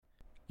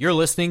You're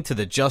listening to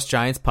the Just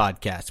Giants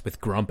podcast with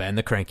Grump and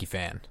the Cranky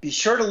Fan. Be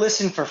sure to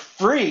listen for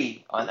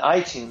free on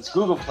iTunes,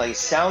 Google Play,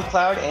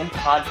 SoundCloud, and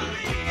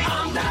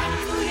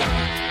Podbean.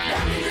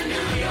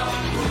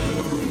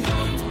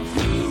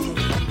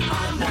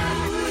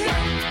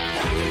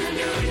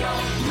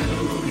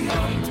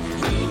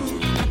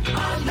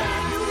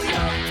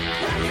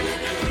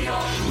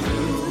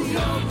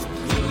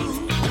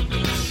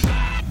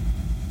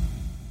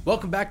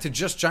 Welcome back to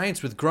Just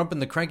Giants with Grump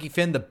and the Cranky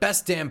Fan, the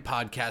best damn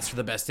podcast for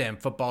the best damn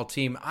football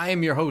team. I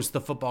am your host, the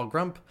Football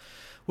Grump.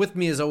 With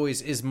me, as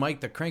always, is Mike,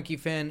 the Cranky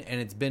Fan,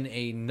 and it's been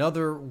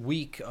another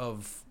week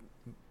of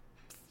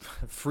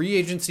free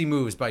agency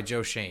moves by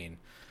Joe Schoen.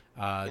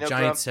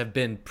 Giants have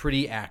been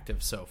pretty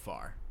active so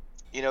far.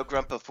 You know,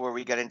 Grump, before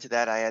we got into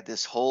that, I had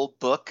this whole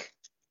book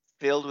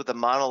filled with a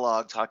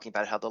monologue talking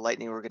about how the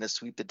Lightning were going to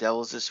sweep the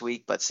Devils this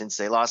week, but since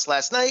they lost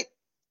last night,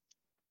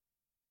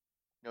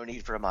 no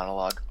need for a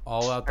monologue.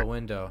 All out the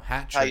window.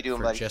 Hat trick How you doing,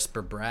 for buddy?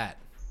 Jesper Bratt.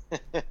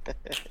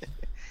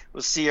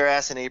 We'll see your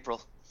ass in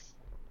April.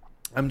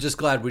 I'm just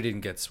glad we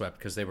didn't get swept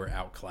because they were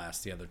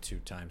outclassed the other two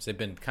times. They've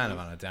been kind of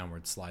on a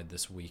downward slide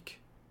this week.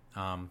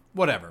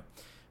 Whatever.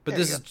 But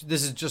this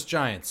is just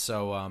Giants.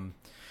 So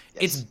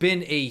It's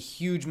been a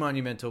huge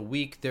monumental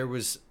week. There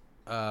was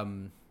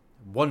one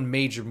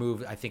major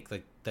move, I think,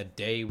 like the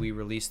day we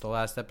released the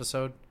last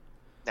episode.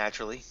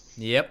 Naturally.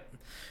 Yep.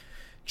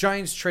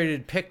 Giants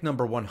traded pick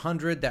number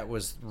 100. That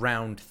was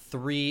round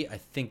 3. I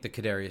think the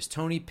Kadarius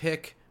Toney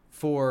pick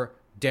for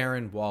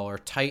Darren Waller,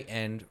 tight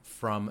end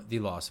from the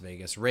Las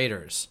Vegas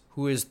Raiders,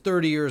 who is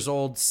 30 years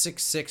old,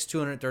 6'6",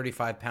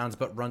 235 pounds,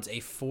 but runs a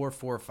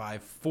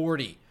 4.45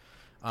 40.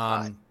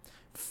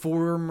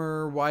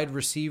 Former wide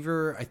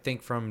receiver, I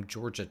think from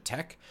Georgia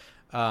Tech,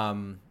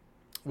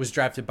 was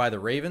drafted by the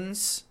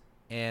Ravens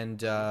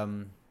and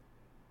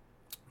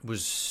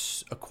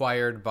was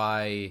acquired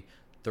by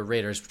the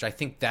Raiders, which I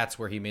think that's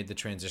where he made the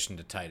transition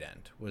to tight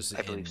end.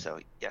 I believe so,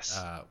 yes.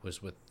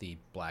 Was with the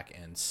black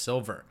and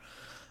silver.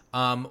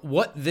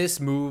 What this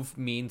move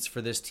means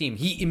for this team,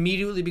 he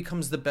immediately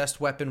becomes the best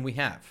weapon we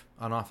have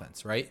on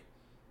offense, right?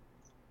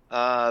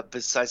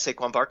 Besides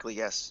Saquon Barkley,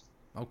 yes.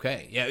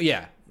 Okay,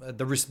 yeah.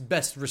 The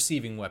best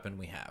receiving weapon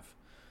we have.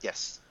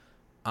 Yes.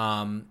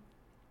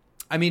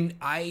 I mean,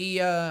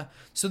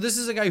 so this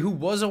is a guy who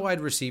was a wide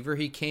receiver.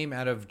 He came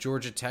out of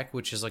Georgia Tech,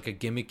 which is like a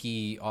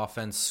gimmicky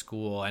offense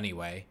school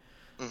anyway.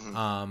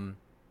 Mm-hmm.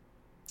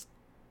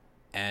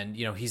 And,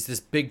 you know, he's this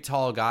big,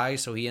 tall guy,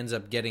 so he ends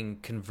up getting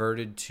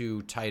converted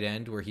to tight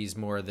end, where he's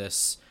more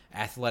this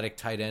athletic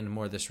tight end,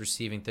 more this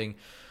receiving thing.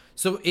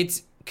 So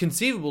it's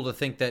conceivable to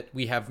think that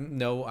we have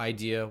no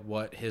idea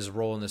what his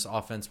role in this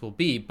offense will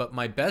be, but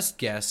my best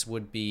guess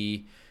would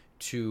be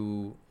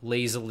to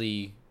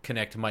lazily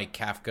connect Mike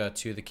Kafka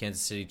to the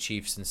Kansas City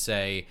Chiefs and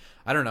say,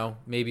 I don't know,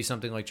 maybe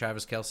something like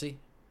Travis Kelce?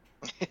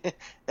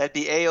 That'd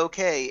be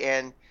A-okay.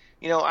 And,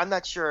 you know, I'm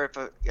not sure if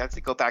I have to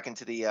go back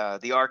into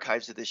the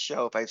archives of this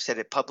show, if I've said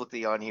it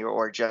publicly on here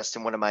or just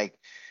in one of my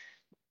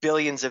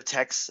billions of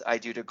texts I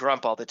do to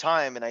Grump all the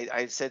time. And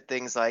I've said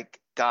things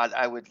like, God,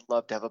 I would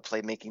love to have a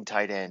playmaking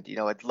tight end. You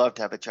know, I'd love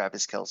to have a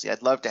Travis Kelce.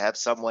 I'd love to have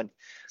someone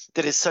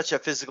that is such a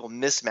physical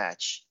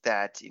mismatch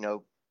that, you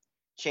know,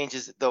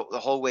 changes the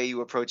whole way you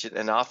approach it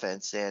in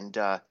offense. And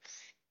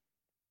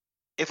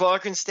if Waller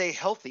can stay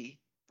healthy,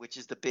 which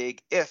is the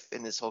big if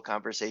in this whole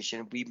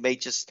conversation, we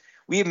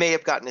may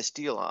have gotten a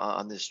steal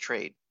on this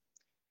trade.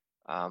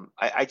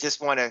 I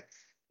just want to,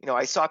 you know,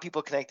 I saw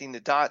people connecting the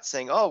dots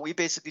saying, oh, we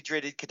basically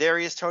traded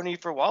Kadarius Toney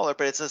for Waller,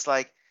 but it's just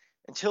like,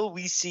 until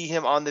we see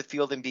him on the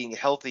field and being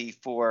healthy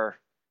for,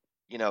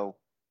 you know,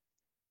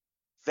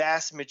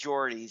 vast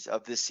majorities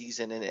of this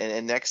season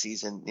and next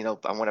season, you know,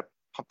 I want to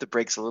pump the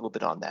brakes a little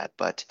bit on that.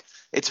 But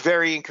it's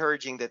very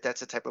encouraging that that's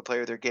the type of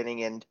player they're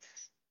getting. And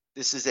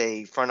this is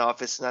a front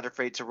office not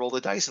afraid to roll the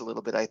dice a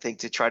little bit, I think,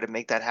 to try to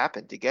make that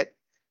happen, to get,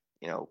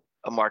 you know,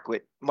 a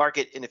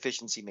market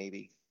inefficiency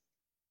maybe.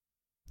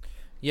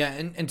 Yeah,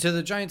 and to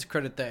the Giants'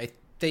 credit,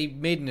 they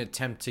made an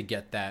attempt to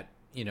get that,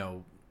 you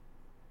know,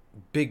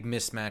 big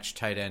mismatch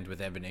tight end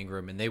with Evan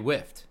Ingram, and they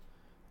whiffed.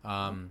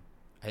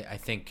 I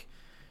think,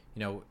 you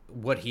know,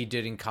 what he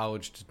did in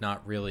college did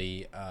not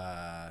really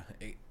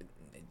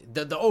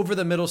the over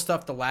the middle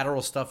stuff, the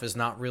lateral stuff is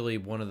not really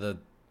one of the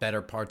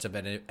better parts of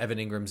Evan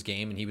Ingram's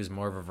game, and he was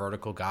more of a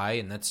vertical guy,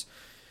 and that's,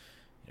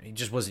 he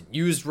just wasn't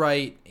used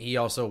right. He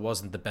also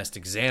wasn't the best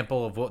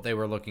example of what they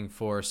were looking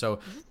for. So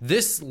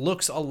this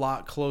looks a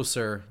lot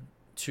closer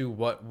to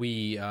what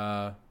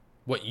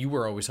what you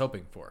were always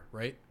hoping for,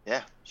 right?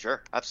 Yeah,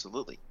 sure.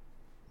 Absolutely.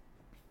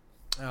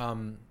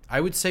 I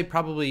would say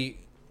probably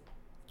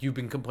you've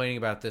been complaining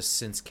about this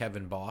since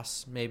Kevin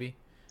Boss, maybe?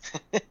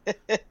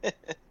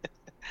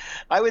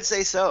 I would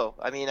say so.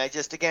 I mean, I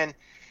just, again,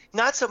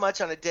 not so much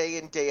on a day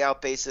in, day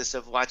out basis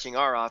of watching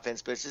our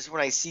offense, but it's just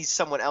when I see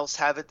someone else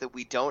have it that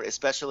we don't,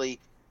 especially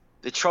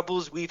the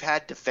troubles we've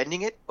had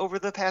defending it over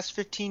the past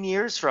 15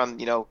 years from,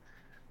 you know,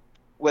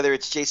 whether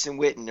it's Jason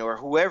Witten or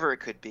whoever it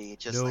could be.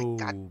 It's just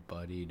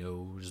nobody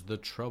knows the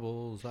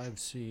troubles I've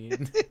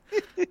seen.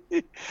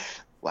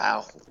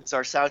 Wow, it's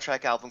our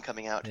soundtrack album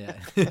coming out.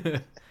 Yeah.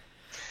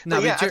 No,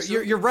 but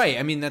you're right.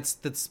 I mean,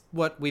 that's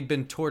what we've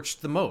been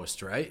torched the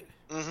most, right?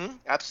 Mm-hmm.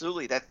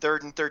 Absolutely. That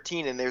 3rd and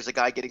 13, and there's a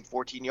guy getting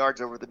 14 yards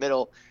over the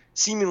middle,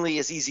 seemingly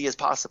as easy as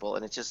possible.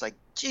 And it's just like,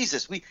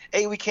 Jesus, we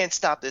can't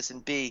stop this,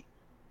 and B,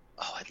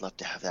 oh, I'd love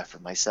to have that for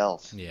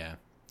myself. Yeah.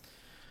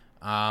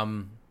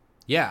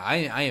 Yeah,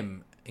 I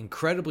am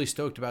incredibly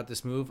stoked about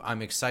this move.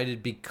 I'm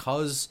excited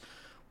because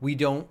we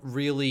don't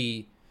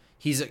really.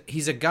 He's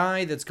a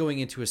guy that's going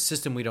into a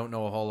system we don't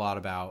know a whole lot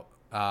about.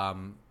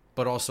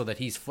 But also that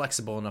he's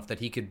flexible enough that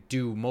he could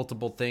do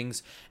multiple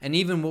things. And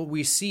even what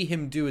we see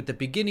him do at the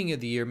beginning of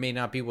the year may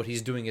not be what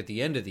he's doing at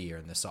the end of the year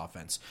in this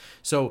offense.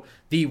 So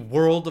the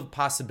world of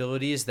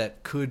possibilities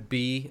that could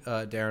be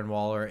Darren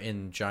Waller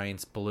in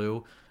Giants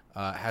blue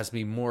has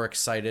me more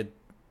excited,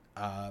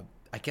 I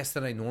guess,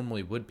 than I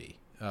normally would be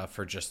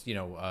for just,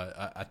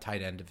 a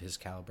tight end of his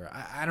caliber.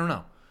 I don't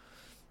know.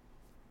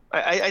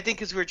 I think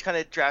because we're kind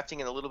of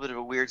drafting in a little bit of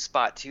a weird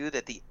spot, too,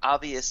 that the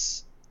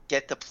obvious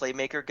get the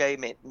playmaker guy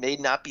may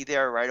not be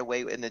there right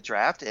away in the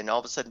draft, and all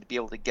of a sudden to be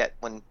able to get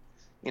one,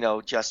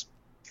 just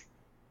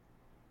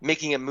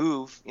making a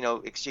move,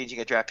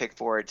 exchanging a draft pick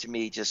for it, to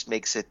me just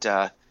makes it,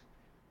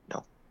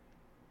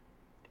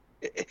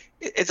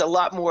 it's a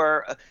lot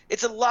more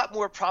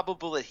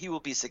probable that he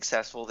will be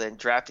successful than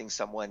drafting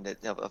someone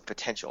of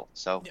potential.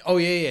 So. Oh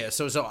yeah.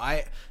 So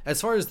as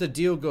far as the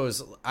deal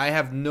goes, I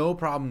have no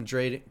problem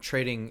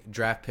trading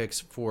draft picks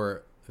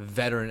for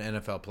veteran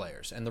NFL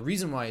players, and the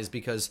reason why is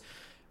because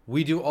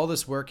we do all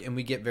this work and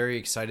we get very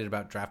excited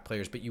about draft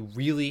players, but you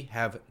really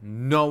have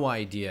no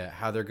idea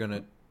how they're going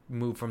to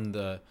move from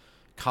the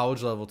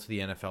college level to the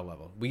NFL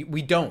level.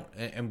 We don't.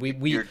 And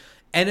we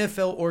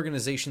NFL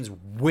organizations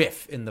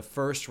whiff in the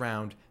first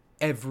round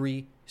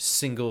every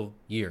single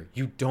year.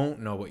 You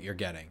don't know what you're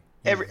getting.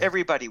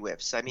 Everybody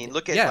whiffs. I mean,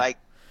 look at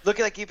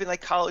even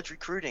like college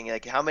recruiting,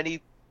 like how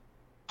many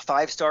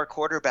 5-star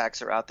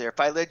quarterbacks are out there. If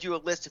I led you a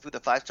list of who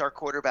the 5-star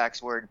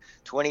quarterbacks were in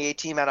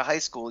 2018 out of high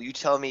school, you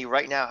tell me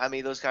right now how many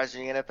of those guys are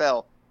in the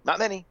NFL. Not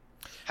many.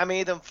 How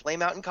many of them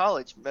flame out in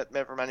college?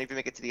 Never mind even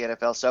make it to the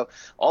NFL. So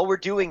all we're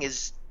doing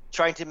is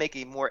trying to make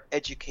a more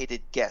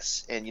educated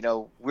guess. And,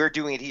 we're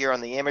doing it here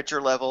on the amateur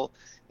level.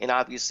 And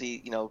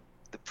obviously,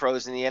 the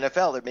pros in the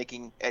NFL, they're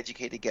making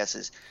educated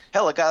guesses.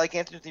 Hell, a guy like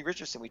Anthony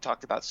Richardson we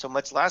talked about so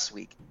much last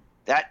week.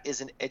 That is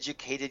an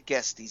educated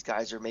guess these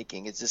guys are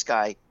making. Is this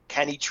guy,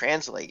 can he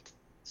translate?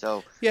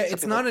 So yeah,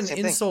 it's not an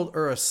insult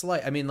or a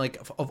slight. I mean, like,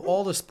 of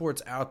all the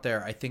sports out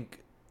there, I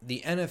think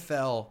the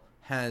NFL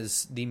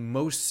has the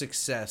most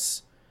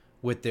success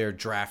with their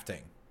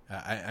drafting.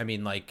 I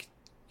mean, like,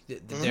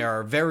 there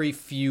are very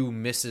few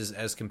misses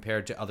as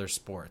compared to other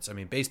sports. I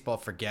mean, baseball,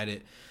 forget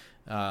it.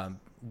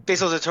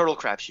 Baseball's a total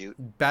crapshoot.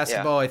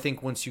 Basketball, yeah. I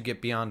think once you get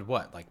beyond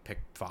pick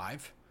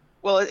 5?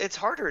 Well, it's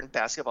harder in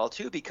basketball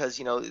too because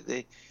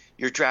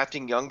you're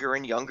drafting younger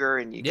and younger,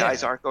 and you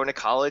guys aren't going to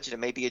college, and it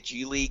may be a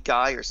G League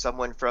guy or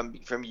someone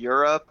from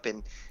Europe,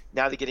 and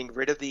now they're getting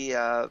rid of the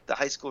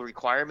high school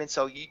requirements.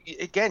 So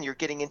you're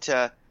getting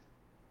into,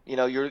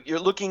 you're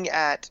looking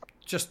at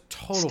just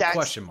total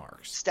question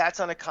marks.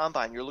 Stats on a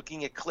combine. You're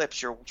looking at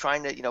clips. You're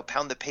trying to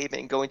pound the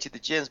pavement and go into the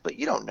gyms, but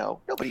you don't know.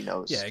 Nobody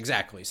knows. Yeah,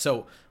 exactly.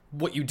 So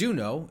what you do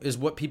know is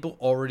what people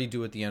already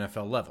do at the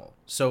NFL level.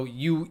 So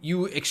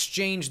you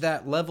exchange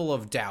that level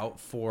of doubt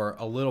for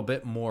a little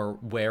bit more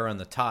wear on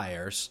the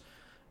tires,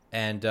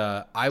 and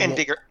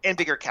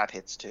bigger cap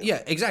hits too.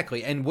 Yeah,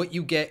 exactly. And what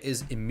you get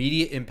is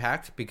immediate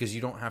impact because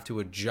you don't have to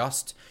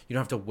adjust. You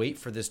don't have to wait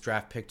for this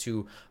draft pick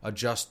to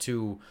adjust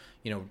to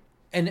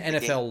an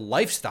NFL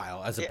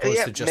lifestyle as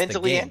opposed to just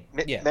mentally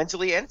the game.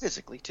 Mentally and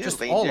physically too.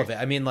 Just all of it.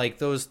 I mean, like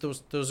those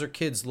are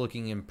kids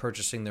looking and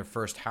purchasing their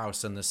first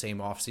house in the same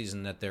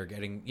offseason that they're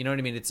getting. You know what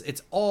I mean?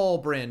 It's all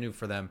brand new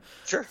for them.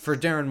 Sure. For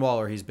Darren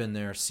Waller, he's been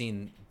there,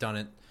 done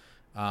it.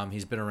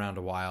 He's been around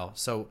a while.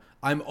 So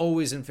I'm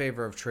always in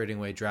favor of trading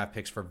away draft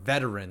picks for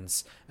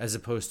veterans as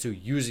opposed to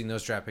using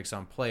those draft picks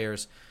on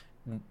players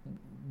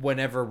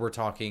whenever we're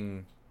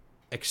talking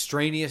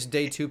extraneous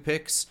day 2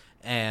 picks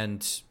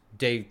and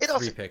day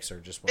 3 picks are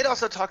just it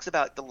also talks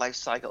about the life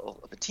cycle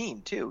of a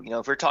team too.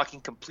 If we're talking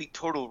complete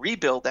total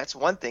rebuild, that's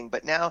one thing,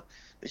 but now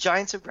the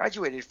Giants have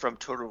graduated from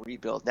total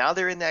rebuild. Now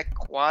they're in that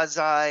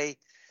quasi,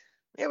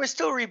 we're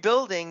still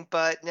rebuilding,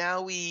 but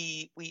now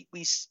we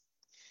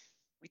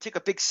took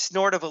a big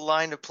snort of a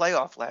line of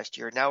playoff last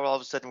year. Now all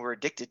of a sudden we're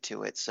addicted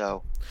to it.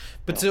 So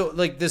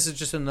this is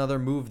just another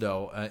move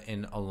though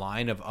in a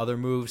line of other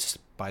moves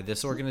by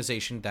this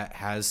organization that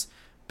has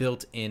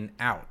built-in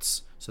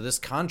outs. So this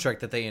contract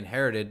that they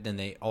inherited, then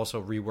they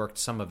also reworked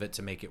some of it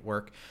to make it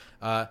work.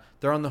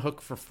 They're on the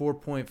hook for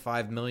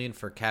 $4.5 million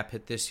for cap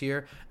hit this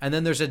year, and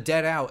then there's a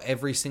dead out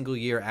every single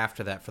year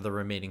after that for the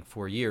remaining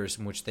 4 years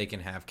in which they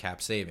can have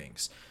cap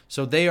savings.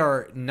 So they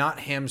are not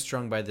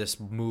hamstrung by this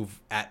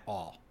move at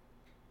all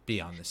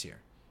beyond this year.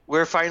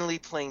 We're finally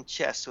playing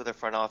chess with a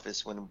front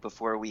office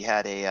before we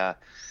had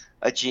a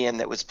a GM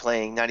that was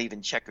playing not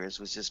even checkers,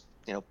 was just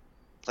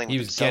playing He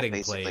with was himself getting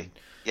basically. played.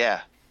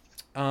 Yeah.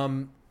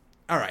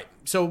 All right,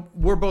 so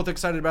we're both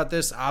excited about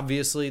this.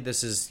 Obviously,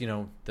 this is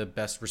the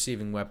best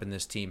receiving weapon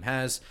this team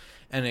has.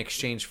 And in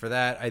exchange for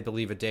that, I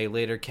believe a day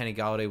later, Kenny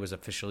Golladay was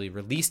officially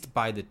released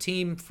by the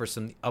team for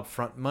some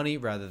upfront money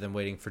rather than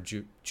waiting for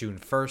June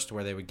 1st,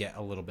 where they would get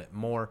a little bit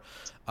more.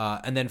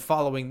 And then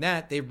following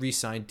that, they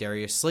re-signed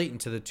Darius Slayton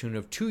to the tune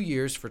of 2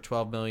 years for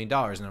 $12 million.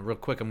 Now, real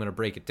quick, I'm going to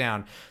break it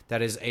down.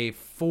 That is a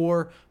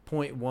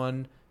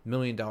 $4.1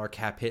 million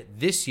cap hit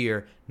this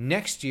year.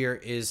 Next year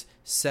is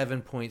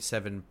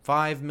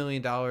 $7.75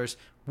 million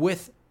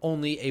with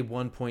only a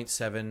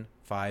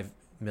 $1.75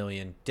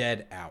 million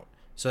dead out.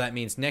 So that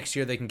means next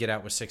year they can get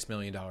out with $6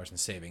 million in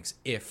savings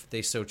if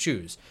they so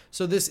choose.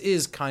 So this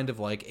is kind of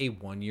like a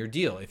 1-year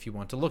deal if you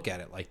want to look at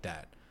it like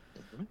that.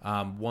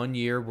 1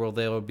 year where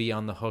they'll be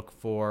on the hook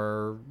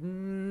for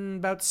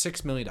about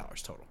 $6 million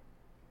total.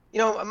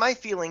 My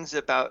feelings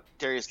about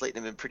Darius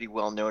Slayton have been pretty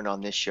well known on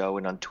this show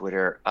and on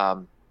Twitter.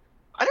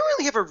 I don't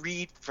really have a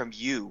read from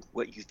you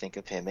what you think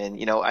of him. And,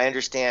 I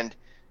understand,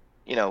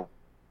 the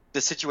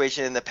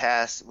situation in the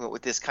past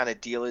with this kind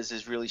of deal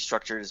is really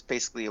structured as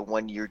basically a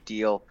 1-year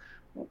deal.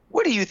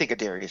 What do you think of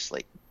Darius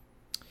Slayton?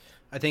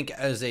 I think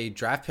as a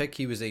draft pick,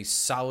 he was a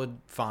solid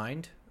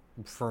find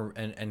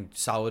and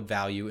solid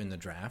value in the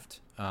draft.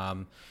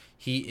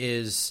 He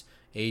is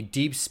a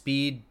deep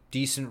speed,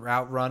 decent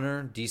route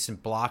runner,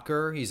 decent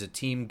blocker. He's a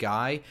team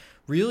guy.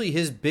 Really,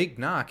 his big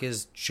knock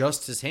is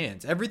just his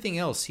hands. Everything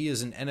else, he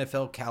is an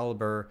NFL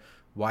caliber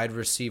wide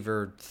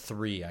receiver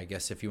 3, I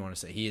guess, if you want to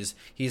say. He is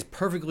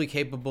perfectly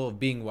capable of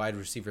being wide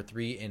receiver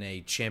 3 in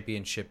a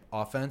championship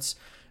offense.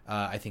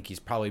 I think he's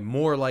probably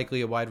more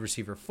likely a wide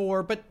receiver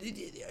 4, but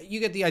you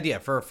get the idea.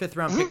 For a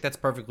 5th-round pick, that's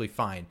perfectly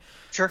fine.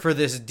 Sure. For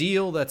this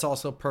deal, that's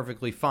also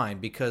perfectly fine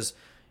because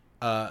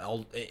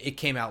it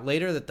came out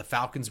later that the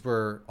Falcons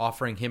were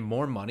offering him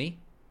more money,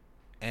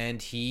 and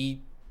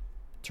he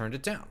turned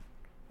it down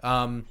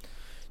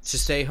to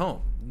stay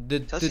home.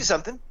 Tells you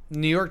something.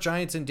 New York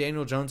Giants and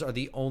Daniel Jones are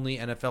the only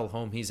NFL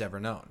home he's ever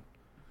known.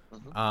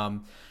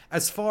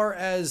 As far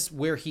as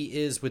where he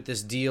is with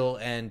this deal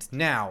and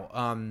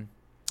now,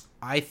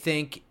 I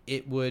think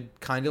it would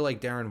kind of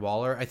like Darren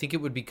Waller. I think it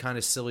would be kind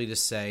of silly to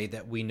say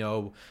that we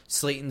know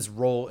Slayton's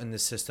role in the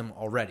system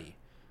already.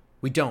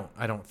 We don't,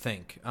 I don't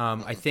think.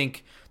 I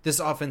think this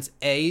offense,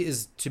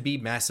 is to be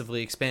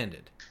massively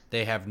expanded.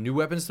 They have new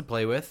weapons to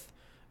play with.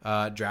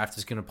 Draft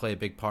is going to play a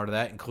big part of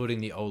that,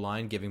 including the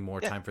O-line, giving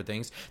more time for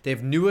things. They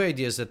have new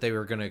ideas that they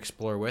were going to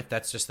explore with.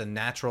 That's just the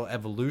natural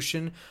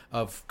evolution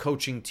of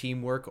coaching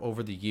teamwork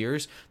over the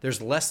years.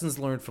 There's lessons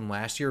learned from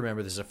last year.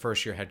 Remember, there's a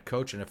first-year head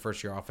coach and a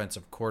first-year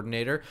offensive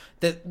coordinator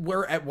that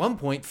were at one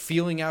point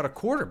feeling out a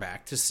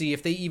quarterback to see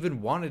if they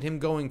even wanted him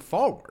going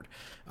forward.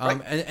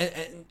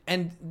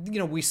 And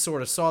we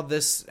sort of saw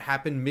this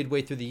happen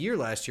midway through the year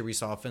last year. We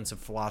saw offensive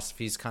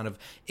philosophies kind of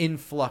in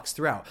flux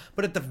throughout.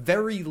 But at the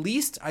very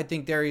least, I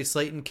think Darius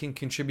Slayton can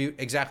contribute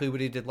exactly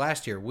what he did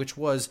last year, which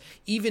was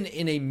even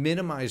in a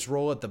minimized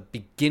role at the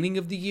beginning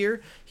of the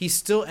year, he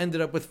still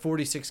ended up with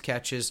 46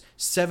 catches,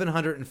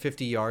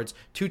 750 yards,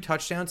 2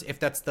 touchdowns. If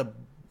that's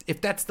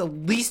the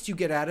least you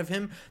get out of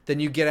him, then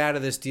you get out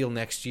of this deal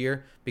next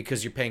year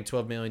because you're paying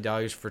 $12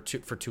 million for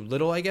too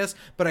little, I guess.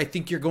 But I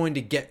think you're going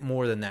to get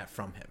more than that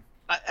from him.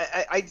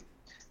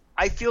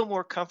 I feel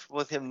more comfortable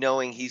with him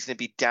knowing he's going to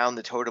be down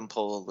the totem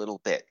pole a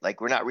little bit.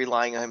 Like, we're not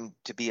relying on him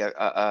to be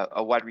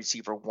a wide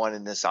receiver 1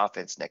 in this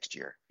offense next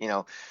year.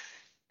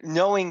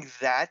 Knowing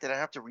that I don't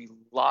have to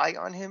rely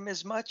on him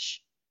as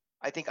much,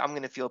 I think I'm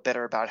going to feel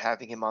better about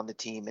having him on the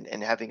team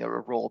and having a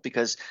role,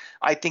 because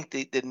I think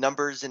the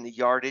numbers and the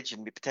yardage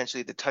and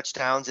potentially the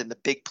touchdowns and the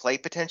big play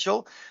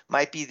potential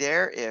might be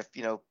there if,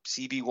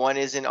 CB1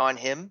 isn't on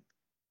him.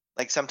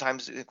 Like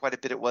sometimes quite a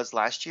bit it was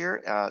last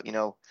year.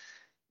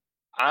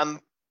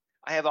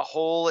 I have a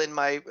hole in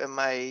my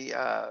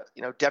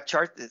depth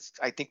chart that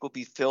I think will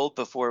be filled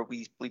before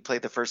we play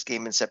the first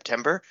game in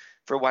September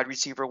for wide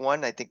receiver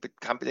 1. I think the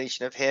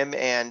combination of him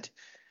and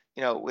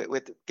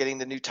with getting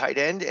the new tight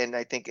end, and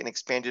I think an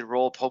expanded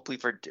role, hopefully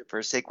for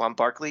Saquon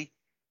Barkley,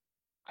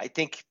 I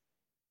think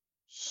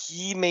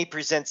he may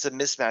present some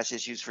mismatch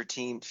issues for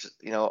teams,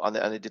 on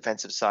the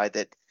defensive side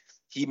that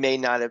he may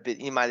not have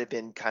been. He might have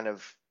been kind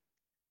of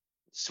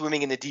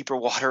swimming in the deeper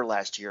water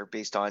last year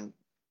based on,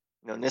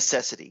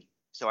 necessity.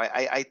 So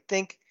I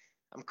think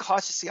I'm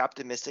cautiously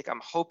optimistic.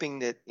 I'm hoping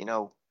that,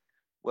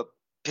 what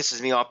pisses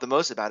me off the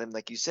most about him,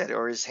 like you said,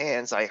 or his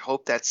hands, I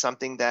hope that's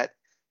something that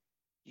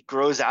he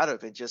grows out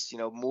of, and just,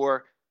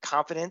 more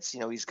confidence.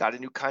 He's got a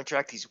new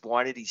contract. He's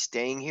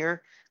staying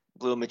here.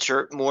 A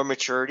little more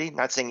maturity.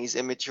 Not saying he's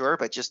immature,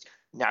 but just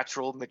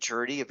natural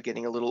maturity of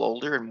getting a little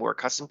older and more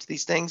accustomed to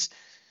these things.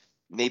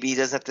 Maybe he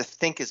doesn't have to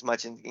think as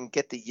much and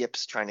get the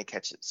yips trying to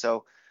catch it.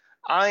 So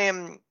I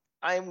am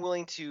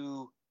willing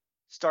to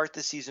start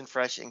the season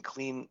fresh and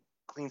clean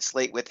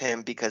slate with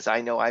him, because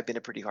I know I've been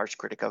a pretty harsh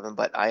critic of him,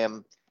 but I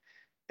am,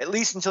 at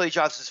least until he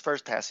drops his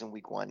first pass in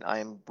week 1, I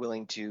am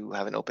willing to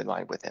have an open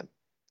line with him.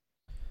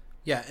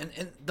 Yeah,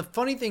 and the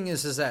funny thing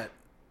is that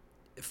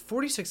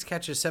 46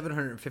 catches,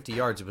 750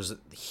 yards. It was a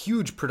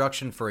huge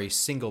production for a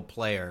single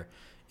player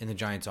in the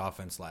Giants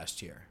offense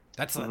last year.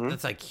 That's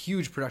like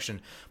huge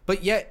production.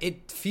 But yet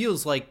it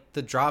feels like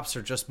the drops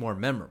are just more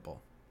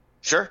memorable.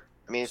 Sure.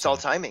 I mean, it's all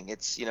timing.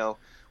 It's,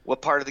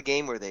 what part of the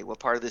game were they? What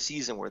part of the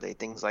season were they?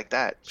 Things like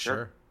that.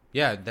 Sure.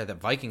 Yeah, that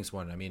Vikings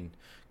one. I mean,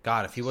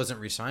 God, if he wasn't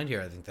re-signed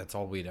here, I think that's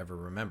all we'd ever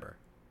remember.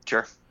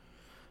 Sure.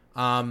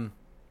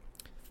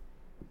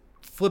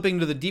 Flipping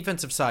to the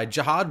defensive side,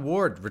 Jihad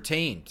Ward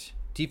retained,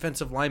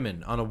 defensive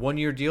lineman on a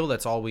 1-year deal.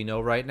 That's all we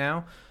know right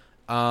now.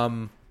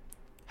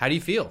 How do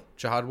you feel,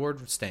 Jihad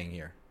Ward staying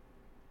here?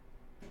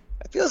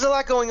 I feel there's a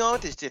lot going on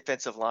with this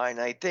defensive line.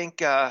 I think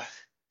they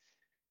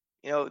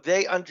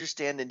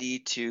understand the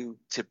need to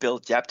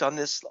build depth on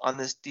this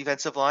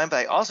defensive line, but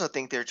I also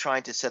think they're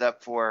trying to set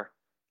up for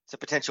some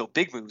potential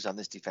big moves on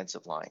this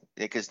defensive line,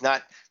 because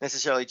not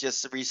necessarily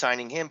just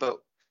re-signing him, but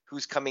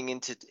who's coming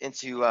into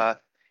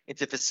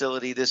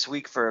facility this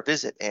week for a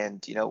visit,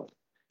 and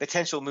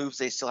potential moves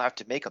they still have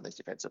to make on this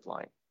defensive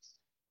line.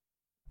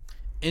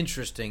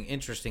 Interesting.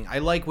 I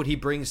like what he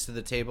brings to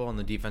the table on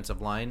the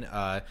defensive line.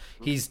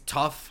 He's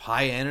tough,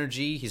 high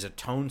energy. He's a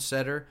tone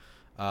setter,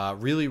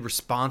 really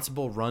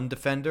responsible run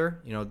defender.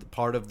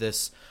 Part of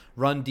this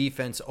run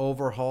defense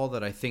overhaul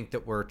that I think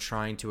that we're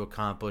trying to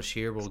accomplish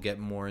here. We'll get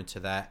more into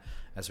that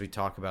as we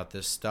talk about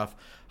this stuff.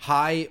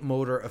 High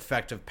motor,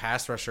 effective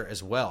pass rusher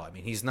as well. I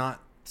mean, he's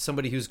not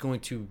somebody who's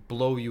going to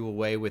blow you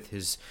away with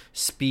his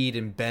speed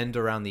and bend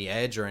around the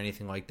edge or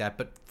anything like that.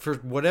 But for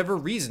whatever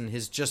reason,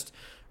 his just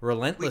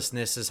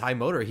relentlessness is high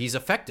motor. He's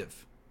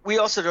effective. We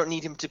also don't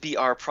need him to be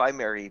our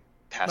primary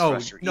pass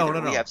rusher either.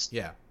 No.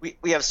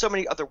 We have so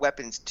many other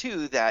weapons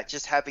too, that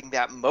just having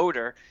that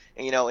motor,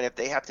 and if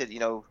they have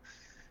to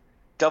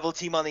double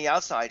team on the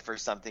outside for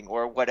something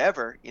or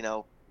whatever,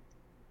 you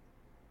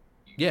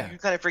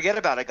kind of forget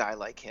about a guy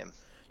like him.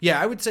 Yeah,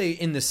 I would say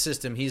in the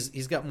system,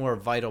 he's got more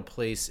vital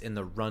place in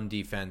the run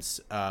defense,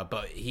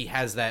 but he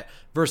has that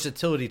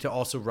versatility to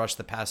also rush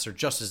the passer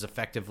just as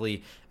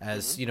effectively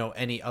as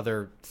any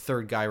other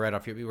third guy right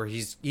off your, where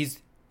he's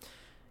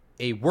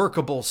a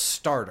workable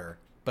starter,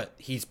 but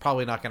he's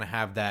probably not going to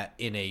have that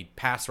in a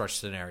pass rush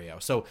scenario.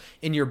 So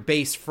in your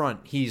base front,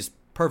 he's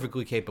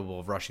perfectly capable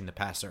of rushing the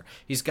passer.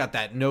 He's got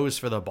that nose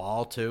for the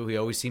ball too. He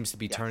always seems to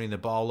be turning the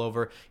ball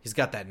over. He's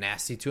got that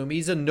nasty to him.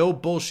 He's a no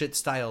bullshit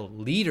style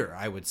leader,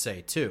 I would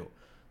say too.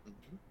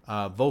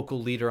 Vocal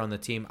leader on the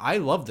team. I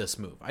love this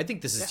move. I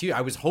think this is huge.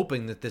 I was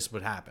hoping that this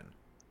would happen.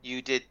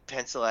 You did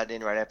pencil that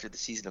in right after the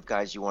season of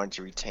guys you wanted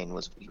to retain.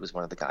 He was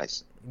one of the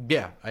guys.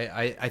 Yeah,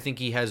 I think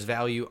he has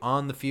value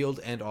on the field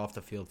and off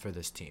the field for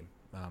this team.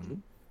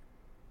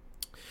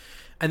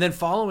 And then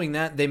following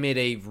that, they made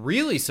a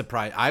really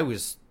surprise. I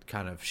was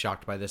kind of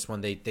shocked by this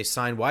one. They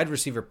signed wide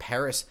receiver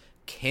Paris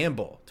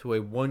Campbell to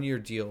a 1-year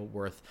deal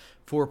worth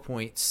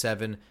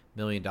 $4.7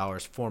 million.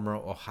 Former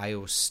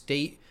Ohio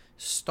State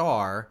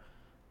star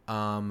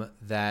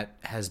that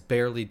has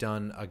barely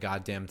done a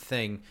goddamn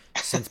thing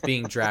since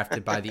being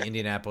drafted by the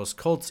Indianapolis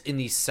Colts in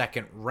the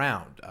second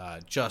round.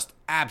 Just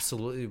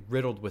absolutely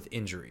riddled with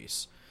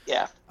injuries.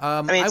 Yeah.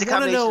 I want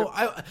to know.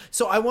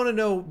 I want to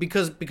know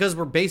because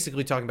we're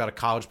basically talking about a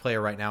college player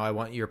right now. I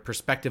want your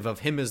perspective of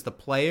him as the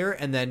player,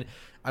 and then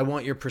I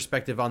want your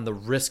perspective on the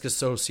risk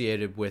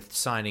associated with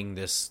signing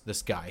this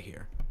guy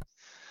here.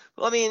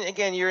 Well, I mean,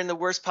 again, you're in the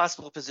worst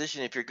possible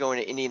position if you're going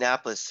to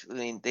Indianapolis. I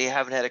mean, they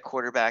haven't had a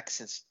quarterback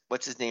since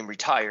what's his name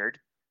retired,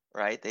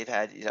 right? They've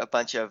had a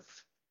bunch of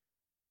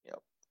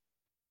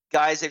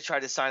guys they've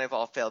tried to sign have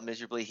all failed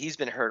miserably. He's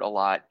been hurt a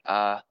lot.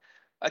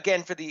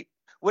 Again, for the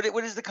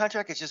what is the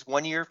contract? It's just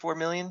 1 year, $4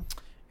 million.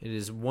 It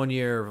is 1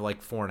 year,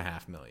 like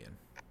 $4.5 million.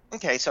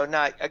 Okay, so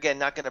not going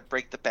to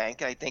break the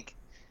bank. I think,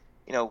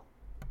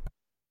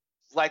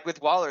 like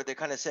with Waller, they're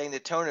kind of setting the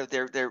tone of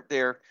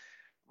they're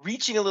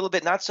reaching a little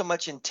bit, not so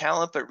much in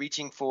talent, but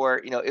reaching for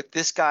if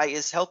this guy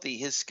is healthy,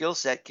 his skill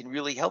set can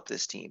really help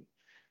this team.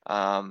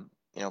 Are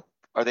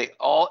they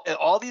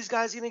all these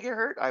guys going to get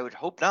hurt? I would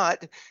hope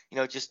not.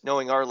 Just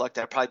knowing our luck,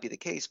 that'd probably be the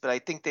case. But I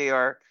think they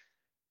are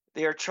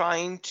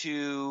trying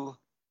to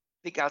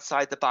think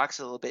outside the box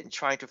a little bit and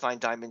trying to find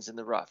diamonds in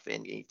the rough,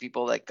 and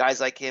people like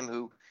guys like him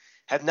who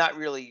have not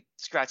really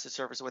scratched the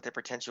surface of what their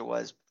potential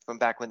was from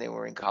back when they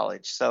were in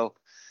college. So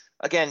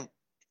again,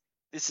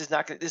 this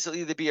will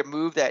either be a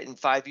move that in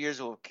 5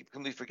 years we'll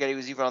completely forget he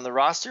was even on the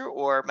roster,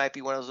 or it might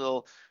be one of those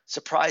little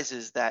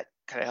surprises that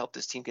kind of help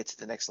this team get to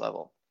the next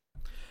level.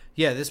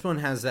 Yeah, this one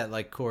has that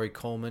like Corey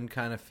Coleman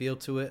kind of feel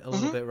to it a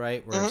little bit,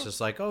 right? Where it's just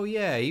like, oh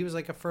yeah, he was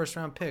like a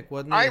first-round pick,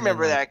 wasn't he? I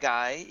remember that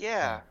guy.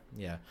 Yeah.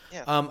 Yeah.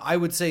 I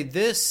would say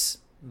this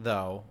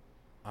though.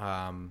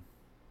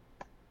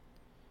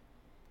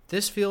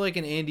 This feel like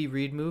an Andy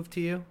Reid move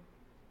to you?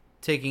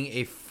 Taking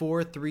a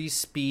 4.3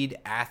 speed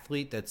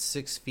athlete that's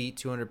 6 feet,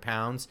 200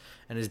 pounds,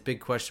 and his big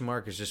question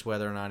mark is just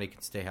whether or not he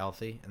can stay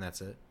healthy, and that's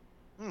it.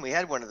 We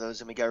had one of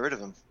those and we got rid of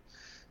him.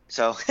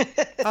 So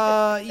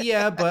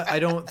yeah, but I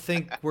don't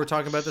think we're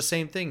talking about the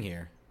same thing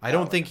here. I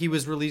don't think he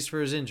was released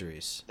for his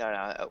injuries.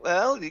 No.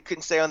 Well, he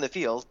couldn't stay on the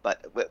field,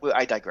 but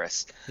I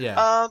digress.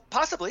 Yeah.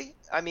 Possibly.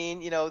 I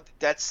mean,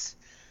 that's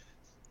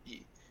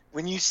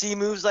when you see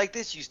moves like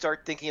this, you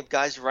start thinking of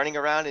guys running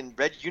around in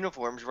red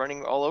uniforms,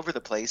 running all over the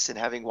place and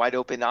having wide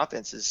open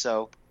offenses.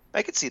 So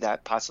I could see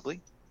that possibly.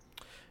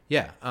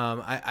 Yeah.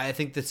 I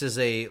think this is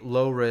a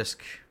low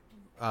risk,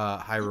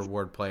 high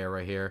reward player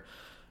right here.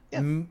 Yeah.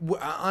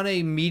 On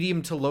a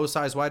medium to low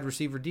size wide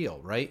receiver deal,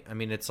 right? I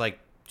mean, it's like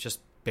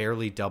just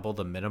barely double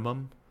the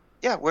minimum.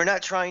 Yeah, we're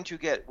not trying to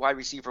get wide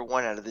receiver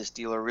 1 out of this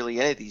deal or really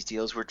any of these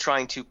deals. We're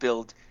trying to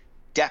build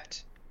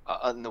depth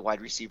on the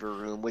wide receiver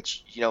room,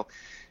 which,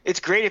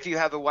 it's great if you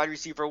have a wide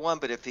receiver 1,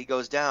 but if he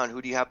goes down,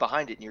 who do you have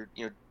behind it? And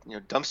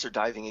you're dumpster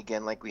diving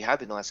again like we have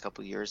been the last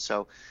couple of years.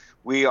 So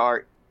we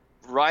are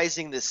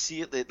rising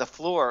the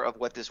floor of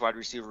what this wide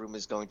receiver room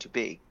is going to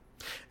be.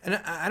 And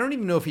I don't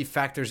even know if he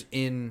factors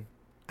in.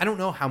 I don't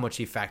know how much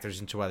he factors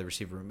into wide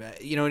receiver room.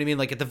 You know what I mean?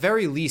 Like at the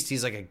very least,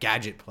 he's like a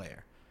gadget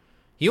player.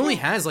 He only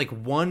has like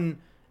one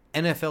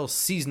NFL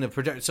season of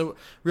production. So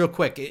real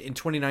quick, in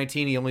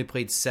 2019, he only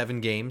played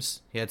 7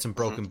 games. He had some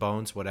broken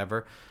bones,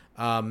 whatever.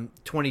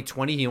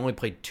 2020, he only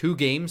played 2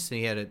 games, and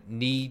he had a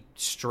knee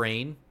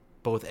strain,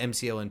 both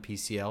MCL and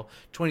PCL.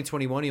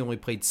 2021, he only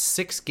played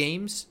 6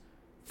 games.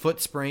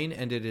 Foot sprain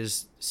ended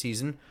his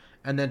season.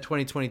 And then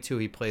 2022,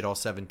 he played all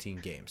 17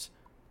 games.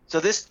 So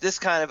this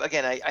kind of,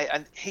 again,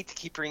 I hate to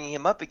keep bringing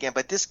him up again,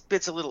 but this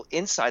bits a little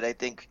insight, I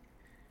think,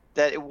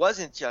 that it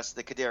wasn't just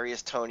the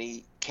Kadarius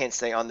Toney can't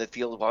stay on the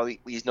field while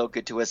he's no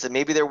good to us, and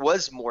maybe there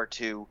was more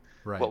to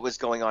what was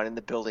going on in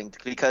the building,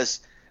 because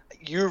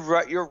you're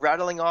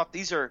rattling off,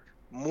 these are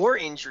more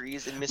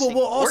injuries and missing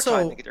more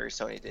time than Kadarius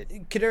Toney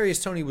did.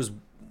 Kadarius Toney was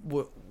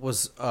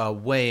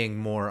weighing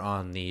more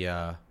on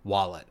the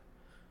wallet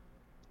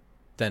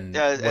than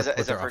as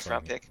a first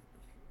round pick.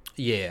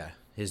 Yeah,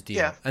 his deal.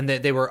 Yeah. And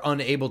they were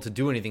unable to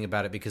do anything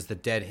about it because the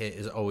dead hit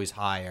is always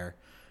higher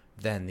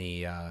than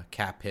the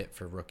cap hit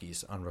for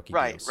rookies on rookie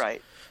deals.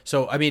 Right.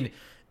 So, I mean,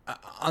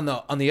 on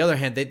the other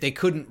hand, they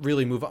couldn't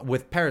really move on.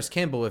 With Paris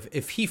Campbell,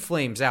 if he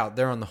flames out,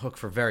 they're on the hook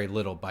for very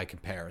little by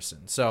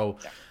comparison. So,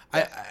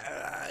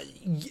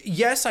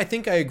 yes, I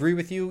think I agree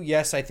with you.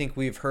 Yes, I think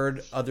we've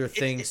heard other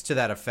things to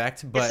that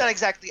effect. But it's not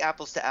exactly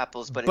apples to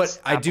apples,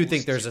 but I do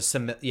think there's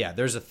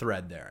there's a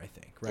thread there, I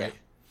think, right?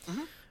 Yeah.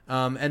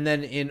 Mm-hmm. And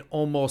then in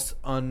almost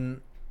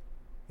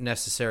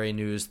unnecessary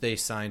news, they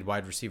signed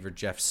wide receiver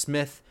Jeff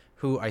Smith,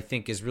 who I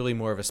think is really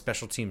more of a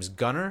special teams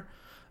gunner.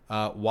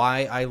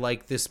 Why I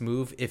like this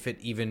move, if it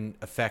even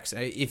affects,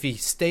 if he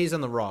stays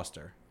on the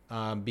roster,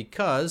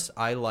 because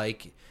I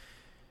like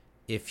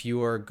if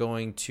you are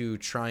going to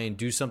try and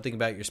do something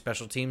about your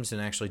special teams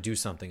and actually do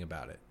something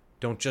about it.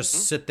 Don't just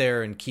sit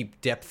there and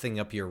keep depthing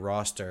up your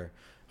roster,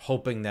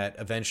 hoping that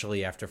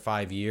eventually after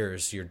 5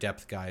 years your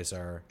depth guys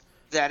are.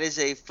 That is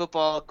a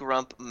football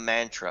grump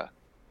mantra.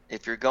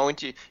 If you're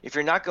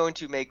not going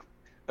to make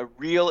a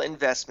real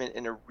investment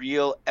and a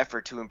real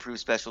effort to improve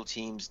special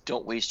teams,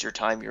 don't waste your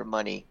time, your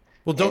money.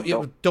 Well,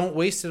 don't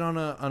waste it on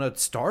a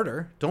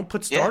starter. Don't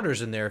put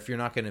starters in there if you're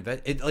not going to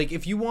invest. Like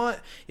if you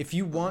want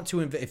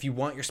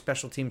your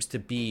special teams to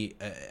be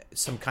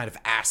some kind of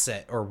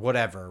asset or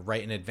whatever,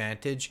 right? An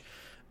advantage.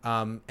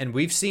 And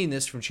we've seen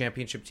this from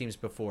championship teams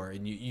before,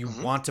 and you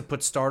want to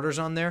put starters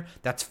on there,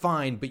 that's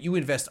fine, but you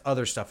invest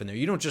other stuff in there.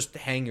 You don't just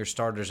hang your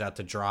starters out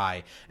to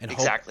dry and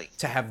hope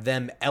to have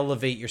them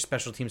elevate your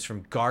special teams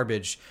from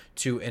garbage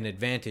to an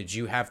advantage.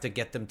 You have to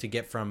get them to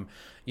get from,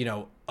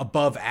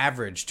 above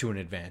average to an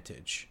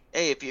advantage.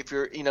 Hey, if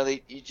you're,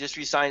 you just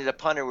re-signed a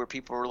punter where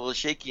people were a little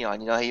shaky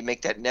on, how you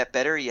make that net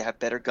better, you have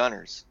better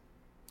gunners.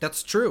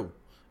 That's true.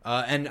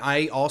 And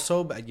I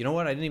also, you know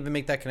what? I didn't even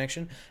make that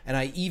connection. And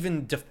I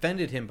even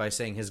defended him by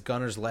saying his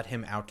gunners let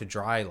him out to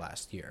dry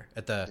last year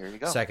at the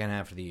second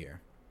half of the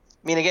year.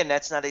 I mean, again,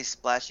 that's not a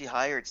splashy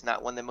hire. It's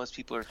not one that most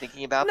people are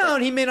thinking about. No,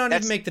 and he may not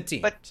even make the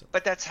team.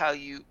 But that's how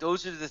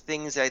those are the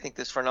things that I think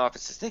this front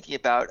office is thinking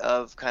about,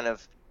 of kind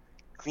of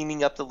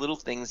cleaning up the little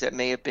things that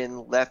may have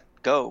been left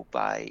go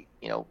by,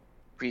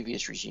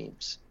 previous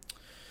regimes.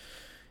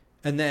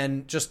 And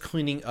then just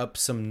cleaning up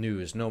some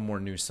news. No more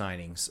new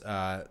signings.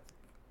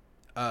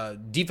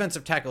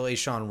 Defensive tackle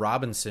Ashawn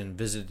Robinson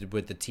visited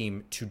with the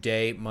team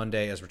today,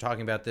 Monday, as we're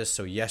talking about this.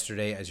 So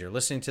yesterday, as you're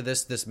listening to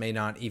this, this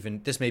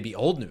may be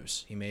old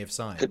news. He may have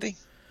signed. Could be,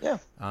 yeah.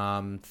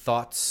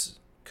 Thoughts,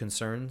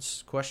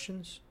 concerns,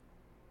 questions?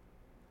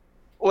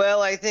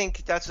 Well, I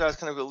think that's what I was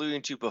kind of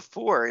alluding to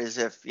before, is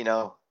if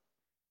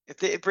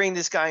they bring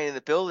this guy into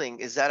the building,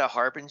 is that a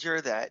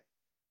harbinger that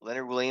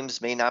Leonard Williams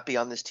may not be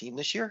on this team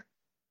this year?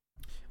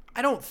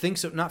 I don't think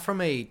so. Not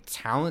from a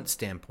talent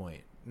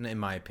standpoint, in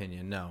my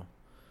opinion, no.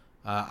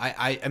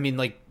 I mean,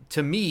 like,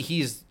 to me,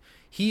 he's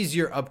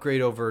your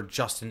upgrade over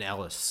Justin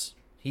Ellis.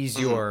 He is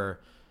your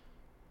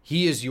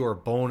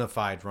bona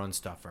fide run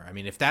stuffer. I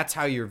mean, if that's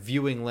how you're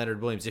viewing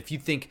Leonard Williams, if you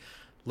think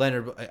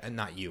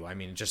not you, I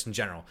mean, just in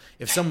general,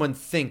 if someone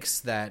thinks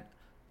that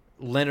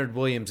Leonard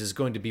Williams is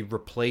going to be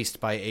replaced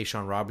by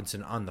A'Shawn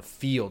Robinson on the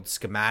field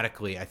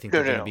schematically. I think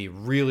No, they're no, going to no. be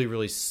really,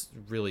 really,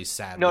 really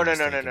sadly No, no,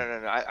 no, no, mistaken. no, no,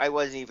 no. I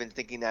wasn't even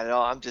thinking that at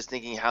all. I'm just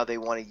thinking how they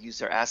want to use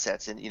their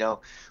assets. And,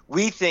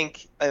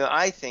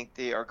 I think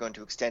they are going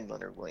to extend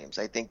Leonard Williams.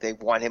 I think they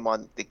want him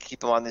on, they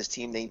keep him on this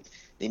team. They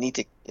need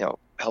to,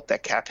 help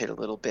that cap hit a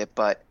little bit.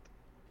 But,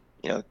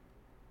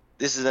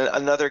 this is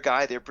another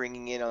guy they're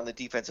bringing in on the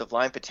defensive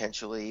line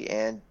potentially.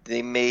 And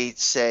they may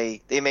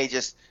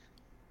just,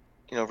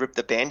 rip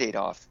the Band-Aid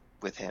off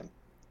with him.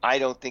 I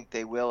don't think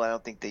they will. I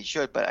don't think they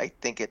should. But I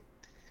think it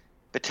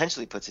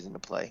potentially puts it into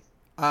play.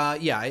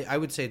 Yeah, I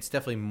would say it's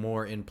definitely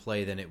more in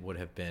play than it would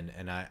have been,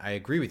 and I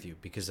agree with you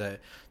because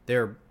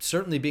they're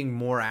certainly being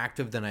more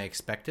active than I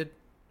expected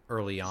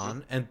early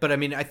on. But I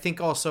mean, I think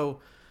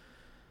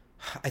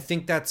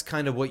that's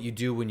kind of what you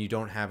do when you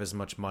don't have as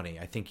much money.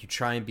 I think you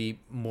try and be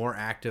more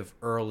active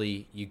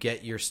early. You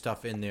get your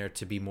stuff in there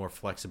to be more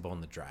flexible in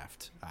the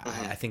draft.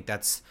 I think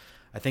that's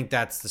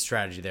the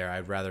strategy there.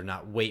 I'd rather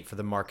not wait for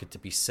the market to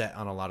be set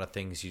on a lot of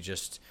things. You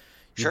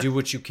do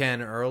what you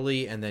can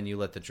early, and then you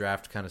let the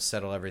draft kind of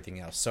settle everything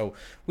else. So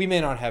we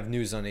may not have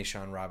news on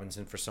A'Shawn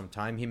Robinson for some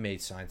time. He may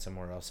sign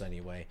somewhere else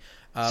anyway.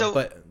 So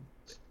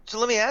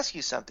let me ask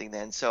you something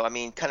then. So, I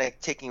mean, kind of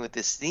taking with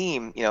this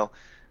theme,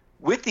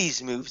 with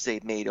these moves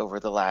they've made over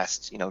the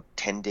last,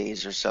 10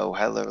 days or so,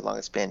 however long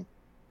it's been,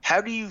 how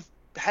do you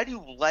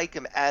like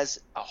them as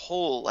a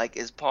whole, like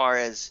as far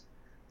as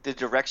the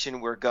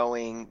direction we're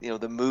going,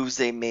 the moves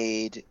they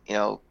made,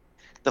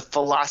 the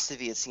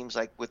philosophy, it seems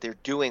like, what they're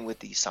doing with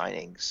these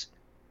signings?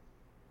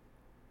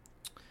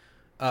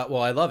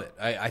 Well, I love it.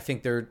 I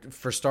think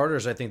for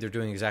starters, I think they're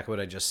doing exactly what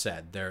I just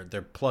said.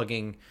 They're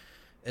plugging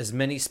as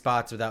many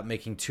spots without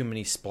making too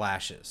many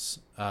splashes,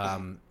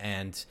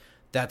 and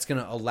that's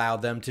going to allow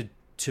them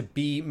to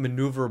be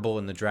maneuverable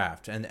in the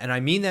draft. And I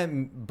mean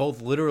that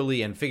both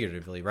literally and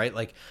figuratively, right?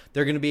 Like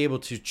they're going to be able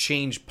to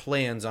change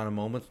plans on a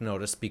moment's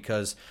notice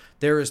because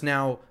there is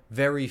now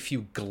very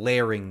few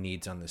glaring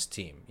needs on this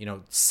team.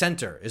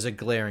 Center is a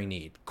glaring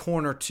need.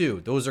 Corner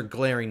too. Those are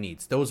glaring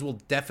needs. Those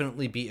will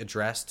definitely be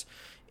addressed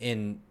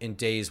in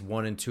days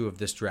 1 and 2 of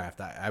this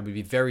draft. I would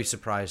be very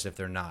surprised if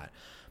they're not.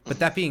 But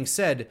that being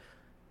said,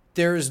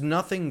 there's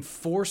nothing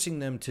forcing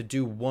them to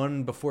do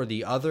one before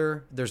the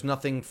other. There's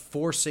nothing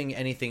forcing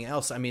anything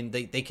else. I mean,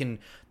 they can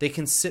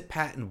sit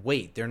pat and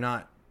wait. They're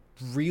not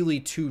really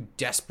too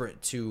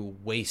desperate to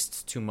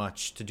waste too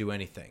much to do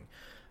anything.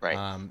 Right.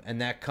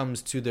 And that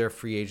comes to their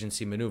free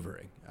agency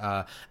maneuvering.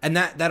 And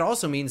that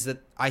also means that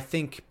I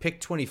think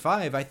pick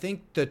 25, I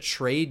think the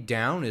trade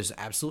down is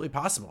absolutely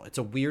possible. It's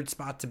a weird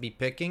spot to be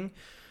picking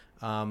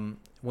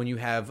when you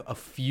have a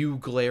few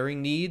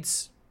glaring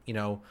needs,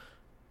 you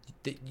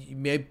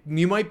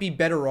might be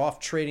better off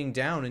trading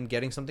down and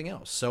getting something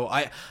else. So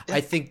I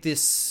think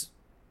this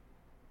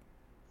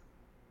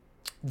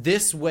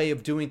way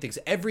of doing things,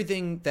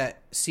 everything that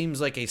seems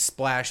like a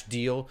splash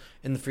deal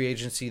in the free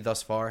agency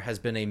thus far has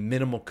been a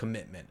minimal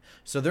commitment.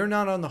 So they're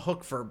not on the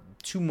hook for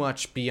too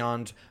much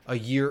beyond a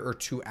year or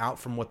two out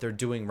from what they're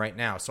doing right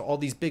now. So all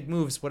these big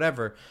moves,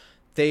 whatever,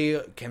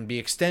 they can be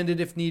extended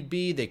if need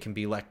be. They can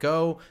be let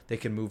go. They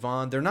can move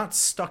on. They're not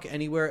stuck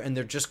anywhere, and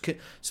they're just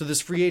so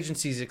this free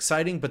agency is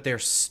exciting, but they're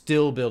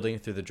still building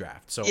through the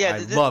draft. So I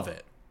love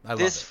it.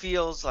 This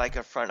feels like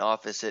a front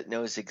office that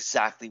knows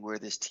exactly where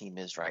this team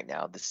is right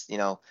now. This,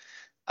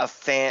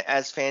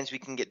 as fans, we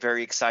can get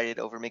very excited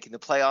over making the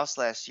playoffs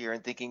last year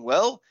and thinking,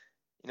 well,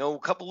 a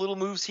couple little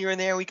moves here and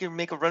there, we can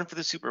make a run for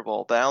the Super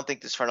Bowl. But I don't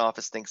think this front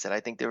office thinks that.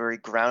 I think they're very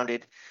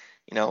grounded.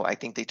 I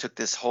think they took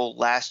this whole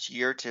last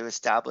year to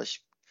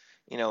establish,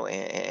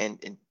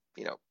 and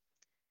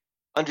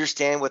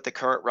understand what the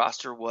current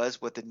roster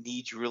was, what the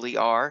needs really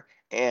are,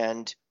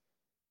 and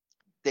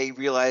they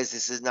realize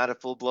this is not a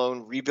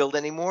full-blown rebuild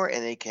anymore,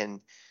 and they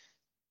can,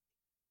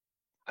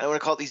 I don't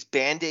want to call it these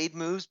Band-Aid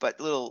moves,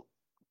 but little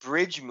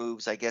bridge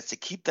moves, I guess, to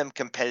keep them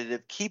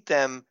competitive, keep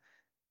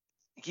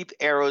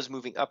arrows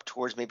moving up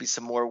towards maybe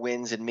some more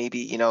wins and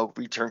maybe,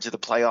 return to the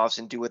playoffs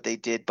and do what they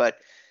did. But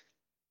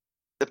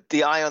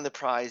the eye on the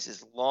prize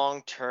is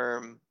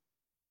long-term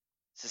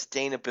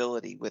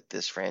sustainability with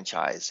this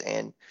franchise.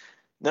 And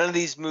none of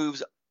these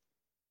moves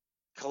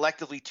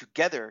collectively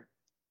together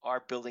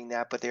are building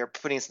that, but they're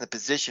putting us in a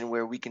position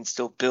where we can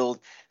still build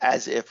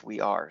as if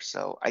we are.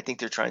 So I think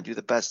they're trying to do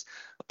the best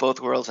of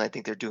both worlds, and I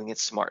think they're doing it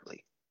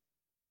smartly.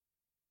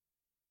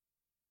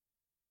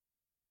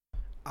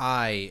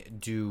 I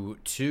do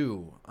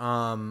too.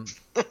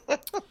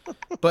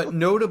 But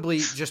notably,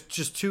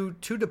 just two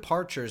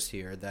departures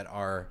here that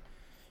are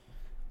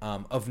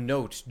of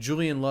note.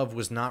 Julian Love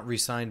was not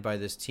re-signed by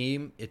this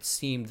team. It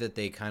seemed that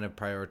they kind of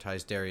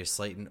prioritized Darius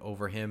Slayton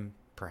over him.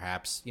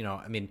 Perhaps,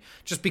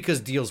 just because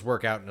deals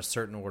work out in a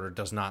certain order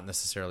does not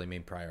necessarily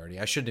mean priority.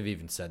 I shouldn't have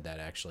even said that,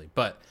 actually.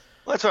 But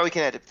that's why we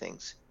can edit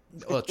things.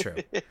 Well, true.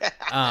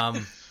 I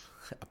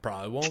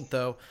probably won't,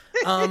 though.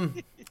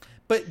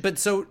 But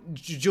so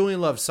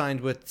Julian Love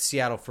signed with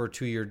Seattle for a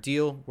 2-year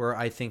deal where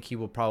I think he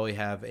will probably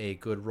have a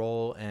good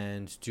role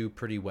and do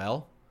pretty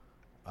well.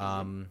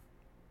 Any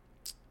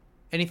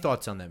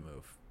thoughts on that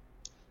move?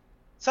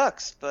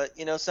 Sucks, but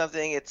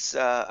something. It's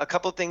a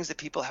couple of things that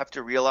people have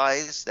to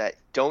realize, that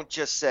don't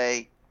just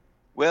say,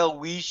 "Well,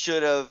 we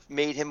should have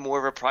made him more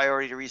of a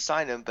priority to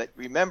re-sign him." But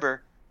remember,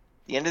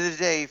 at the end of the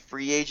day,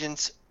 free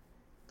agents,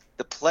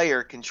 the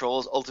player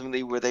controls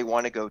ultimately where they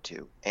want to go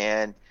to,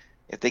 and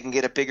if they can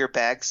get a bigger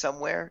bag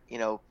somewhere,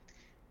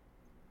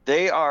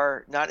 they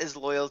are not as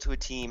loyal to a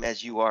team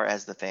as you are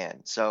as the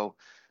fan. So,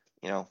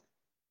 you know,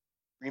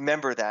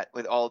 remember that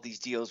with all these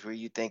deals where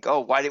you think, "Oh,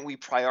 why didn't we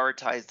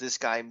prioritize this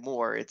guy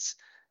more?" It's,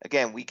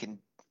 again,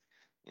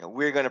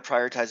 we're going to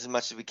prioritize as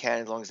much as we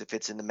can as long as it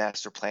fits in the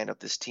master plan of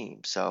this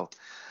team. So,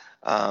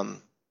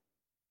 um,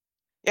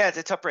 yeah, it's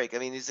a tough break. I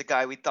mean, he's a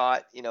guy we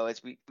thought,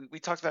 as we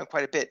talked about him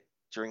quite a bit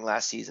during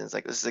last season. It's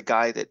like, this is a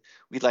guy that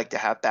we'd like to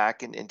have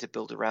back and to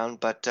build around.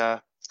 But,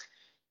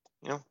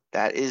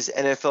 that is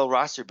NFL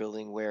roster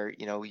building, where,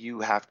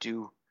 you have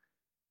to,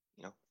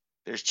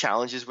 there's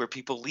challenges where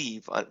people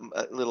leave a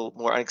little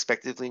more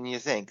unexpectedly than you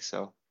think.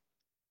 So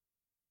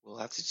we'll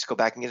have to just go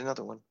back and get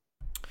another one.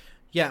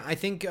 Yeah, I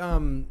think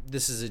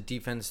this is a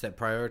defense that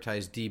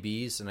prioritizes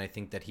DBs, and I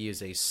think that he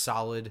is a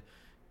solid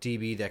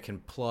DB that can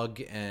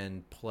plug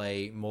and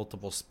play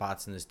multiple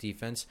spots in this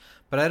defense.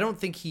 But I don't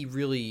think he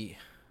really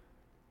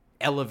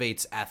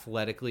elevates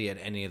athletically at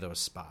any of those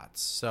spots.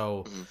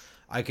 So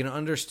I can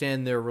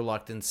understand their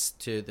reluctance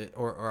to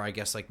or I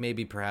guess, like,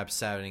 maybe perhaps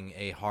setting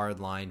a hard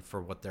line for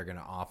what they're going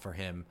to offer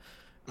him.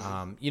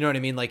 You know what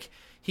I mean? Like,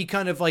 he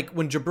kind of, like,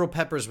 when Jabril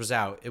Peppers was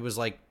out, it was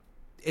like,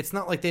 it's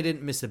not like they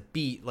didn't miss a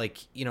beat. Like,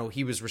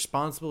 he was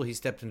responsible. He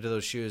stepped into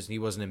those shoes and he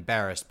wasn't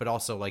embarrassed, but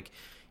also, like,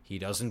 he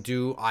doesn't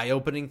do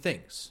eye-opening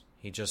things.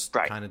 He just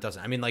kind of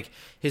doesn't. I mean, like,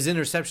 his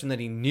interception that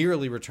he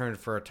nearly returned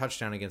for a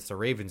touchdown against the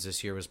Ravens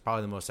this year was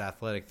probably the most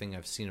athletic thing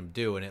I've seen him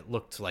do, and it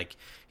looked like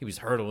he was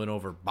hurdling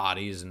over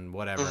bodies and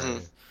whatever.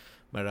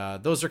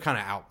 But those are kind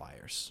of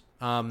outliers.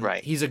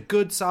 He's a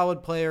good,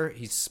 solid player.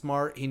 He's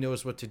smart. He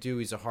knows what to do.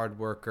 He's a hard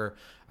worker.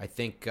 I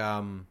think,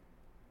 he'll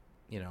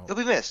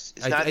be missed.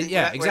 It's not,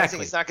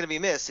 exactly. It's not going to be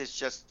missed. It's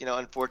just,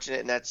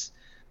 unfortunate, and that's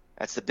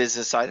the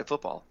business side of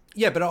football.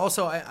 Yeah, but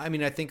also, I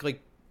mean, I think,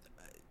 like,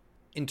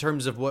 in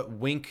terms of what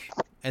Wink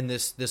and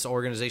this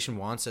organization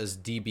wants as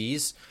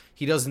DBs,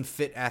 he doesn't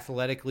fit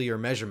athletically or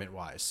measurement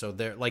wise. So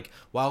they're like,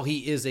 while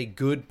he is a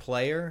good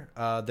player,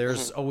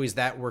 there's always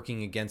that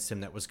working against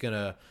him that was going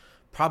to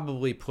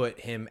probably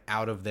put him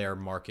out of their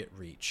market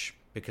reach,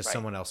 because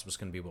someone else was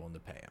going to be willing to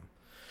pay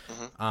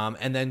him.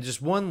 And then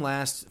just one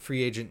last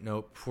free agent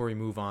note before we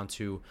move on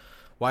to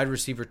wide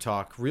receiver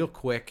talk real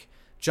quick.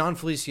 John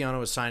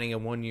Feliciano is signing a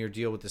 1-year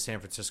deal with the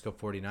San Francisco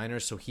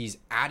 49ers, so he's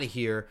out of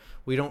here.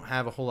 We don't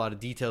have a whole lot of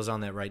details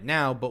on that right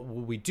now, but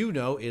what we do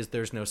know is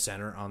there's no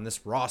center on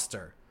this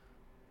roster.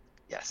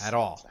 Yes. At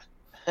all.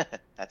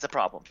 That's a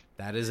problem.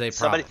 That is a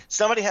problem.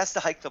 Somebody has to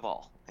hike the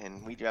ball,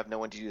 and we do have no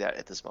one to do that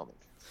at this moment.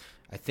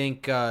 I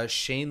think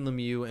Shane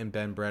Lemieux and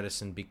Ben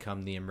Bredesen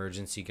become the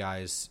emergency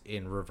guys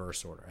in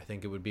reverse order. I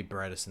think it would be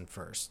Bredesen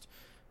first.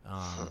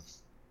 I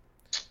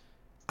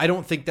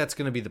don't think that's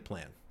going to be the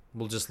plan.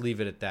 We'll just leave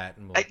it at that,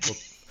 and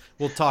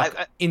we'll talk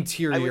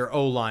interior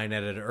O-line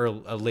at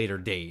a later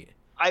date.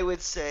 I would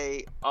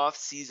say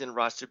off-season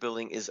roster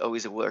building is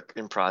always a work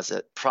in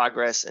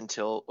progress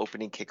until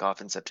opening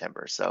kickoff in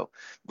September. So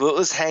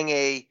let's hang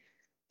a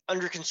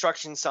under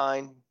construction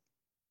sign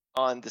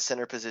on the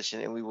center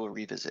position, and we will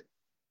revisit.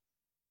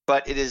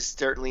 But it is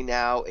certainly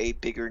now a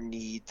bigger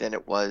need than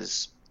it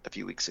was a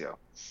few weeks ago.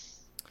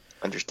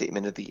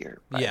 Understatement of the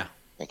year. Yeah.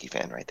 Cranky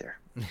Fan right there.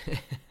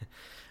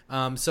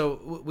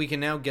 So we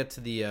can now get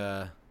to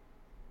the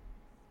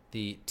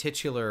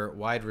titular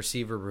wide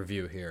receiver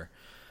review here.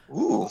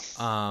 Ooh.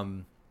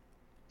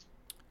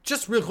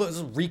 Just real quick,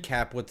 let's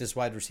recap what this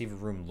wide receiver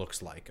room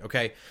looks like.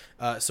 Okay.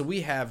 So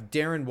we have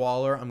Darren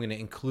Waller. I'm going to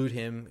include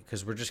him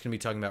because we're just going to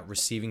be talking about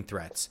receiving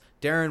threats.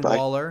 Darren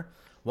Waller,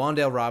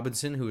 Wan'Dale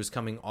Robinson, who is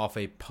coming off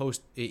a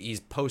post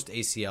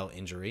ACL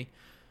injury,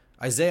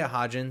 Isaiah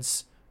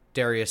Hodgins,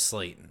 Darius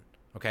Slayton.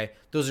 Okay.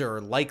 Those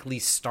are likely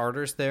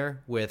starters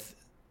there, with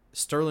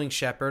Sterling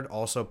Shepard,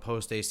 also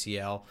post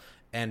ACL,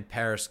 and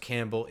Paris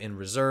Campbell in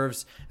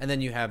reserves. And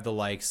then you have the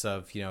likes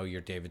of, your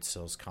David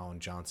Sills, Colin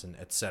Johnson,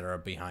 etc.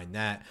 behind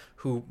that,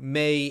 who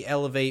may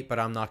elevate, but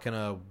I'm not going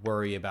to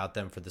worry about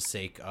them for the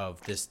sake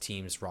of this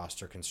team's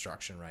roster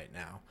construction right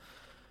now.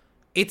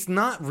 It's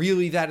not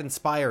really that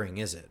inspiring,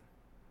 is it?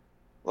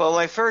 Well,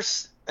 my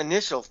first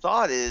initial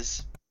thought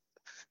is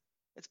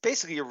it's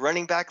basically a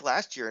running back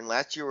last year. And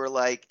last year we're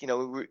like,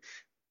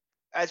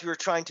 as we were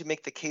trying to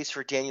make the case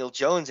for Daniel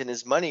Jones, and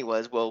his money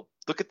was, well,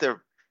 look at the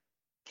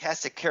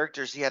cast of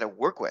characters he had to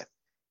work with.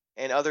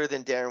 And other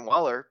than Darren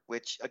Waller,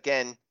 which,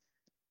 again,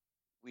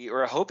 we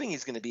are hoping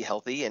he's going to be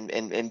healthy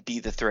and be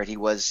the threat he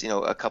was,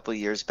 a couple of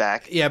years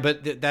back. Yeah,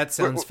 but that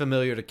sounds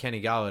familiar to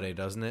Kenny Golladay,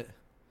 doesn't it?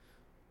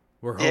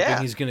 We're hoping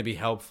he's going to to be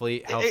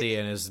healthy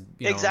and as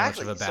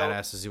exactly. much of a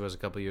badass as he was a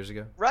couple of years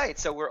ago. Right.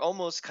 So we're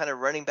almost kind of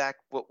running back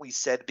what we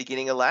said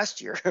beginning of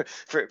last year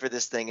for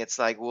this thing. It's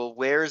like, well,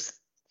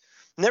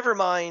 never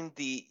mind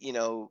the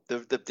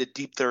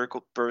deep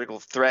vertical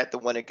threat, the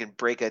one that can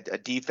break a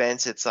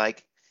defense. It's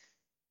like,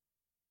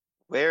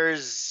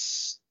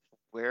 where's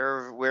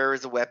where are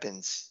the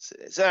weapons?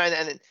 So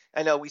and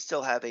I know we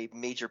still have a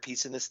major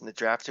piece in this in the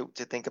draft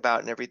to think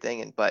about and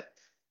everything, but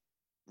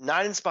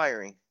not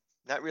inspiring.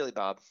 Not really,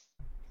 Bob.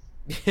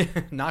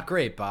 Not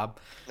great, Bob.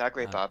 Not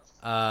great, Bob.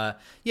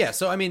 Yeah.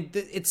 So I mean,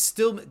 it's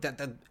still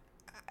that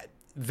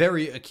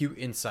very acute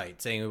insight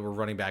saying we were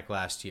running back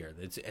last year.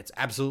 It's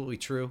absolutely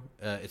true.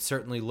 It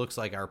certainly looks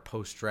like our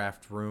post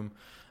draft room.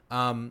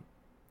 I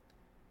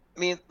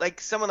mean, like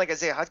someone like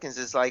Isaiah Hodgins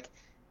is like,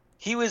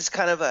 he was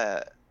kind of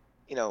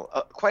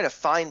quite a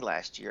find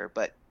last year,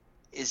 but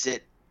is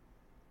it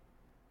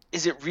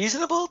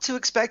reasonable to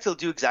expect he'll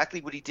do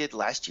exactly what he did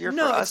last year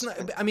for us? It's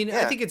not. I mean,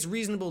 I think it's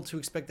reasonable to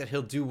expect that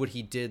he'll do what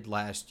he did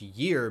last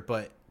year,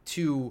 but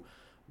to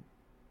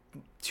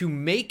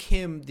make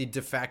him the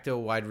de facto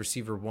wide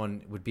receiver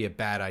one would be a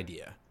bad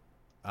idea.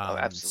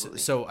 Absolutely.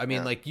 So I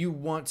mean, like, you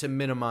want to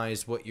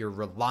minimize what you're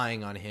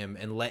relying on him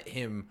and let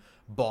him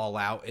ball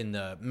out in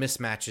the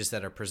mismatches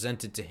that are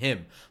presented to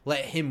him.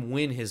 Let him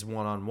win his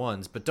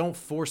one-on-ones, but don't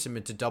force him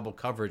into double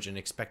coverage and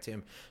expect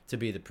him to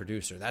be the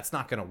producer. That's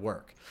not going to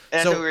work. And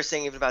that's what we were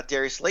saying even about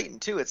Darius Slayton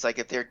too. It's like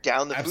if they're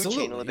down the food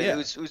chain a little bit, yeah.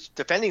 who's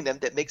defending them,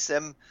 that makes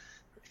them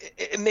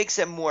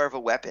more of a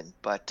weapon.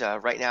 But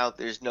right now,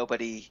 there's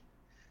nobody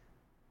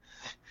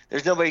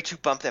to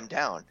bump them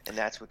down, and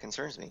that's what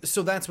concerns me.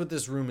 So that's what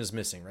this room is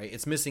missing, right?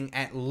 It's missing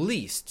at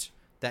least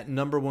that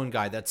number one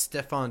guy, that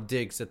Stephon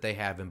Diggs that they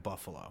have in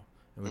Buffalo.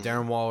 And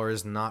Darren Waller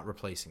is not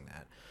replacing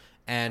that.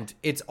 And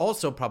it's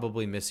also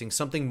probably missing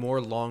something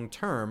more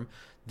long-term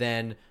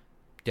than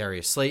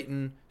Darius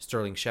Slayton,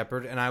 Sterling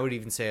Shepard, and I would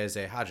even say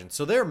Isaiah Hodgins.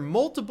 So there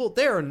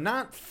are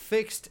not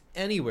fixed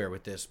anywhere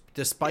with this,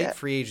 despite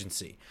free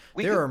agency.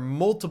 There are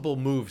multiple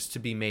moves to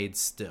be made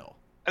still.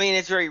 I mean,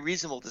 it's very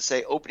reasonable to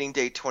say opening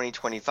day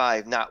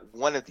 2025, not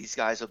one of these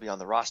guys will be on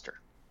the roster.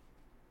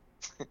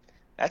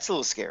 That's a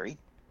little scary.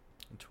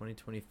 In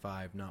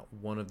 2025, not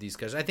one of these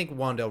guys. I think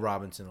Wan'Dale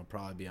Robinson will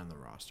probably be on the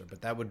roster,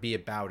 but that would be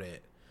about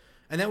it.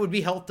 And that would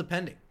be health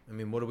depending. I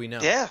mean, what do we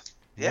know? Yeah.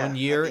 1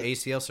 year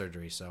ACL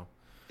surgery, so.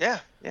 Yeah.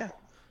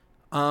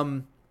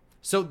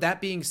 So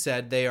that being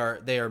said, they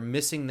are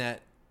missing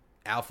that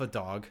alpha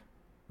dog,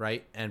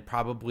 right? And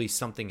probably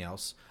something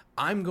else.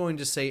 I'm going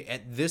to say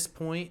at this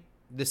point,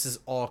 this is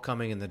all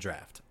coming in the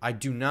draft. I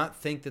do not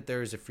think that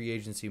there is a free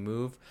agency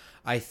move.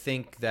 I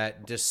think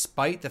that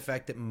despite the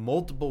fact that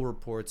multiple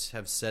reports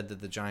have said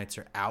that the Giants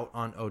are out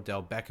on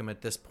Odell Beckham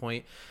at this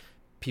point,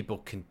 people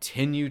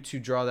continue to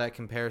draw that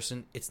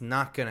comparison. It's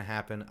not going to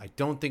happen. I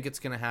don't think it's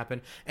going to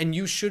happen. And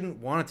you shouldn't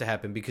want it to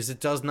happen because it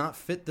does not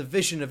fit the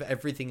vision of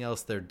everything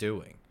else they're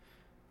doing.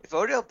 If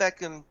Odell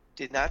Beckham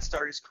did not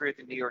start his career at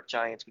the New York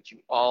Giants, would you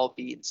all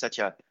be in such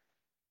a,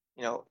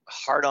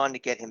 hard on to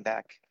get him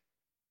back?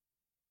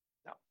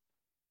 No.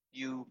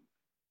 You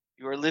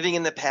are living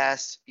in the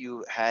past.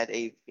 You had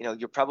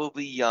you're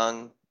probably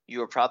young.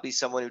 You are probably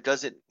someone who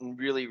doesn't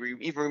really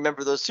even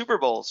remember those Super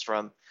Bowls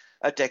from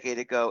a decade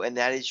ago, and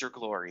that is your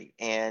glory.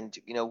 And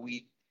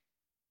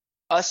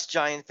us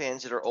Giant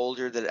fans that are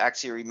older, that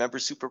actually remember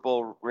Super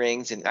Bowl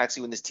rings and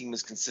actually when this team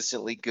was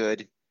consistently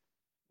good,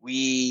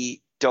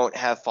 we don't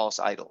have false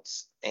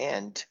idols.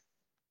 And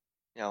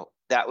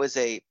that was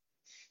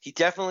he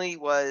definitely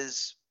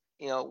was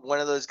one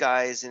of those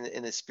guys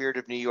in the spirit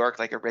of New York,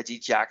 like a Reggie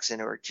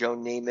Jackson or Joe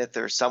Namath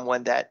or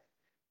someone that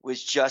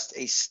was just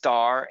a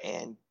star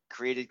and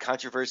created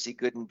controversy,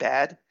 good and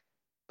bad.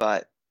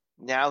 But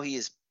now he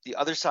is the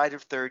other side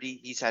of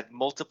 30. He's had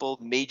multiple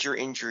major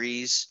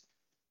injuries.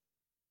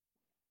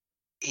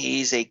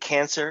 He's a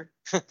cancer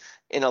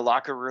in a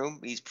locker room.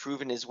 He's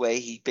proven his way.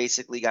 He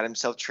basically got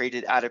himself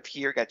traded out of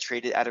here, got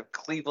traded out of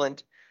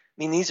Cleveland. I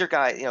mean, these are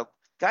guys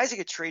that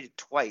get traded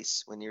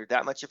twice when you're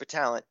that much of a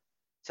talent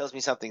tells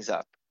me something's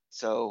up.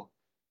 So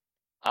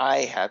I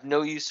have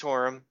no use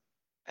for him.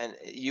 And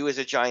you as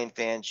a Giant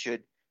fan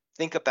should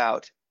think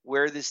about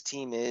where this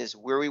team is,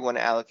 where we want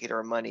to allocate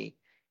our money,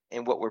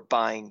 and what we're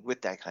buying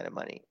with that kind of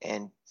money.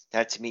 And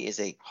that to me is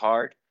a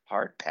hard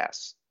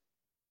pass.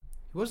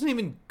 He wasn't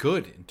even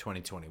good in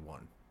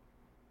 2021.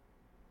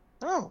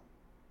 Oh.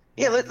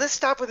 Yeah, let's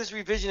stop with this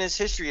revisionist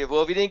history of,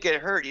 if he didn't get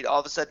hurt, he'd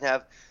all of a sudden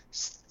have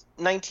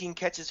 19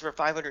 catches for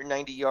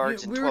 590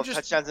 yards and 12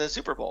 touchdowns in the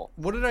Super Bowl.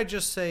 What did I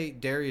just say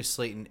Darius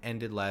Slayton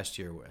ended last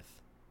year with?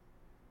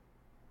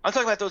 I'm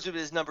talking about those who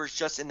his numbers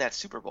just in that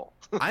Super Bowl.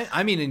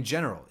 I mean, in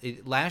general.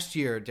 Last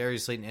year,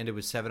 Darius Slayton ended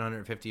with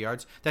 750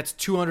 yards. That's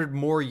 200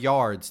 more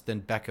yards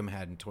than Beckham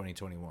had in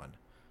 2021.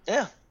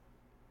 Yeah.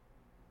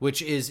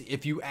 Which is,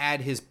 if you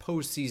add his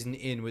postseason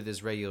in with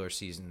his regular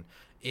season,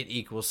 it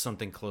equals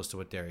something close to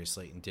what Darius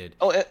Slayton did.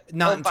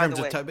 Not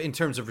in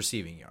terms of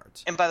receiving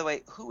yards. And by the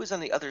way, who was on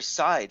the other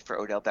side for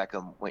Odell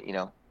Beckham?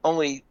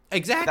 Only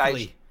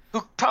exactly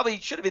who probably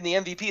should have been the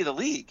MVP of the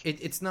league.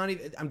 It's not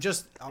even.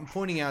 I'm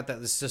pointing out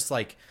that it's just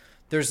like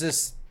there's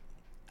this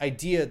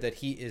idea that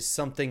he is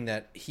something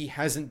that he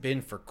hasn't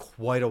been for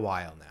quite a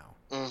while now.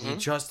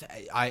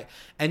 Mm-hmm.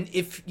 And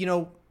if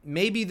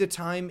maybe the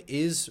time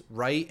is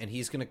right and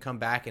he's going to come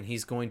back and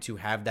he's going to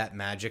have that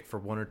magic for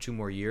 1 or 2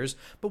 more years.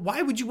 But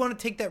why would you want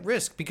to take that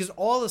risk? Because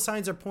all the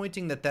signs are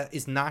pointing that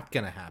is not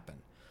going to happen.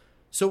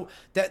 So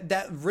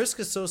that risk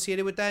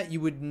associated with that,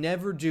 you would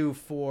never do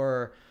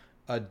for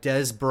a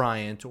Des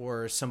Bryant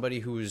or somebody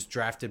who was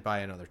drafted by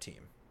another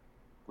team.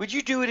 Would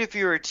you do it if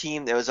you were a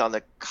team that was on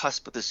the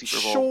cusp of the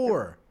Super Bowl?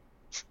 Sure.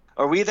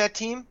 Are we that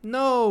team?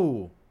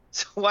 No.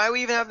 So why are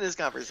we even having this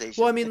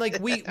conversation? Well, I mean, like,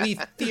 we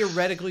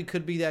theoretically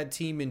could be that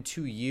team in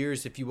 2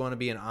 years if you want to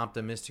be an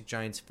optimistic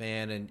Giants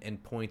fan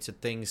and points at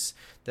things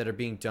that are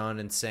being done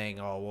and saying,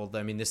 oh, well,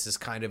 I mean, this is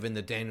kind of in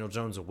the Daniel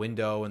Jones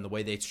window and the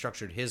way they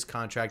structured his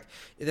contract.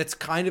 That's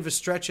kind of a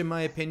stretch in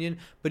my opinion.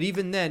 But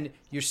even then,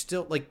 you're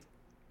still, like,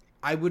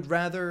 I would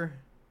rather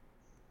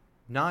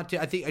not.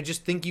 I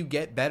just think you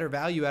get better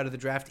value out of the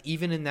draft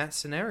even in that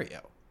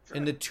scenario,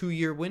 in the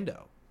 2-year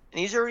window. And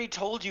he's already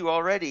told you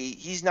already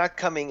he's not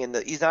coming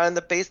he's not in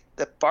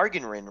the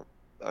bargain ring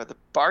or the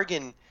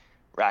bargain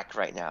rack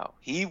right now.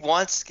 He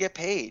wants to get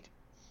paid.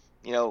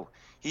 You know,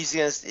 he's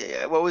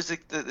gonna. What was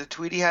the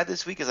tweet he had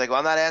this week? Is like, well,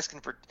 I'm not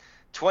asking for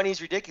 20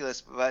 is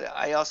ridiculous, but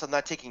I also am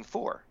not taking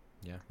 4.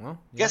 Yeah. Well,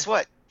 yeah. Guess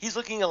what? He's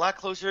looking a lot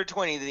closer to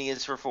 20 than he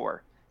is for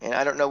 4. And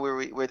I don't know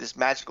where this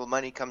magical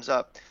money comes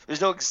up.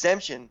 There's no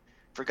exemption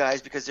for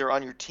guys because they're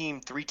on your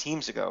team 3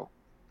 teams ago.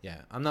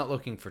 Yeah, I'm not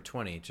looking for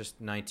 20, just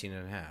 19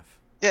 and a half.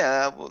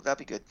 Yeah, well, that'd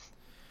be good.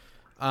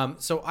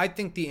 So I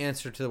think the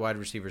answer to the wide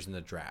receivers in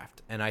the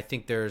draft, and I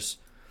think there's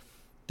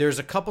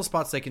a couple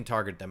spots they can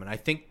target them, and I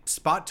think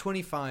spot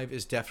 25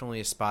 is definitely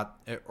a spot,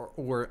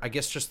 or I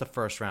guess just the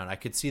first round. I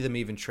could see them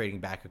even trading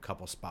back a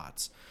couple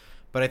spots.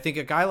 But I think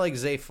a guy like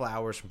Zay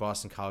Flowers from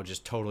Boston College is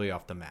totally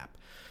off the map.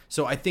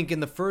 So I think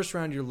in the first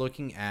round you're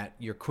looking at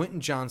your Quentin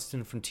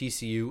Johnston from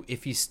TCU,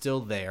 if he's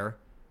still there,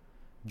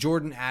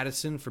 Jordan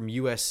Addison from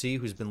USC,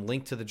 who's been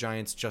linked to the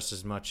Giants just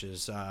as much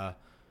as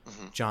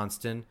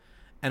Johnston.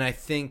 And I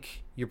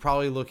think you're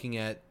probably looking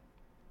at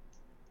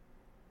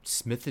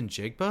Smith and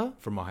Jigba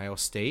from Ohio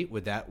State.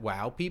 Would that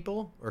wow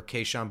people? Or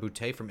Keyshawn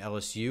Boutte from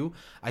LSU.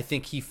 I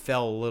think he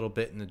fell a little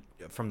bit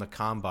from the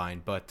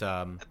combine, but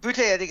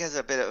Boutte, I think, has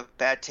a bit of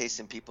bad taste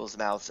in people's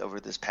mouths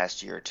over this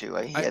past year or two.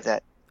 He had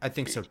that. I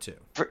think so too.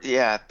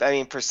 Yeah, I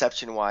mean,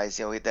 perception-wise,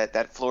 you know,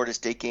 that Florida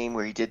State game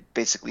where he did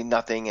basically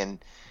nothing, and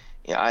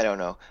I don't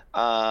know.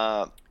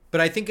 But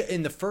I think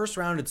in the first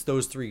round, it's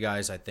those 3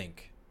 guys. I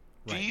think.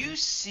 Do you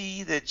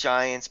see the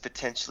Giants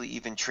potentially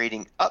even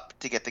trading up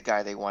to get the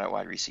guy they want at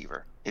wide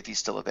receiver if he's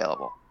still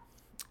available?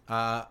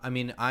 I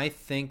mean, I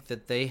think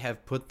that they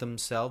have put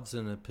themselves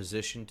in a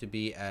position to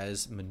be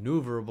as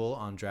maneuverable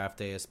on draft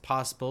day as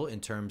possible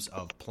in terms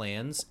of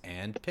plans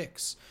and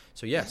picks.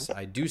 So, yes,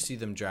 I do see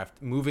them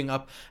moving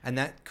up, and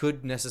that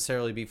could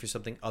necessarily be for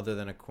something other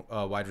than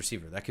a wide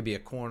receiver. That could be a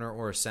corner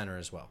or a center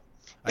as well.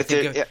 I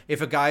think if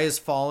a guy is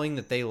falling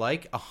that they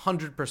like,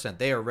 100%,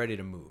 they are ready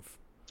to move.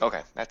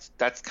 Okay,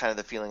 that's kind of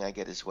the feeling I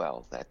get as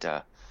well,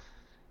 that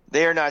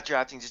they are not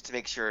drafting just to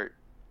make sure,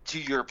 to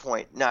your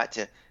point, not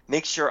to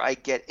make sure I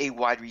get a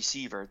wide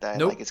receiver that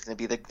I like. It's going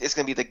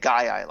to be the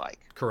guy I like.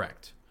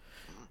 Correct.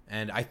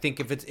 And I think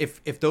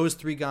if those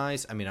 3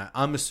 guys, I mean,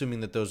 I'm assuming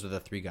that those are the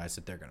 3 guys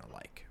that they're going to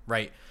like,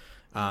 right?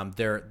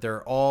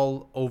 They're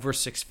all over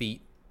 6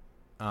 feet.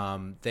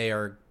 They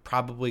are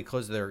probably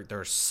close.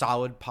 They're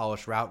solid,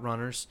 polished route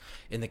runners.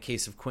 In the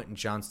case of Quentin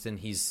Johnston,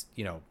 he's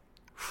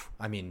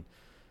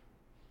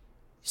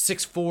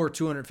 6'4",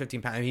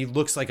 215 pounds. I mean, he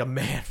looks like a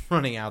man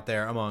running out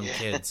there among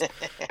kids.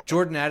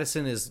 Jordan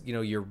Addison is,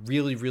 your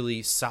really,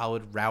 really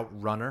solid route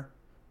runner.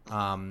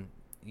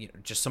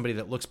 Just somebody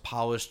that looks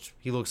polished.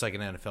 He looks like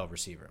an NFL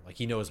receiver. Like,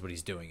 he knows what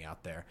he's doing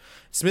out there.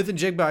 Smith and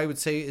Jigba, I would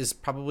say, is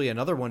probably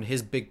another one.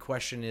 His big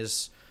question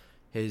is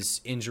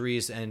his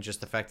injuries and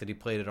just the fact that he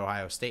played at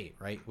Ohio State,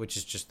 right? Which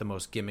is just the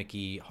most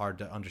gimmicky, hard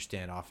to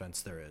understand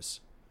offense there is.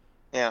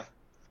 Yeah.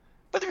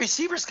 But the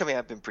receivers coming out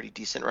have been pretty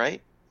decent,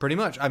 right? Pretty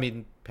much. I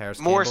mean, Paris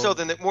more Campbell, so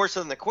than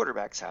the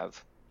quarterbacks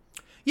have.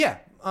 Yeah.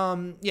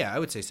 I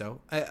would say so.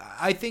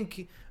 I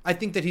think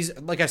that he's,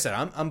 like I said,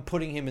 I'm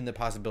putting him in the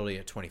possibility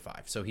at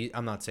 25. So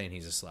I'm not saying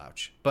he's a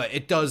slouch, but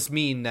it does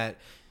mean that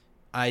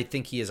I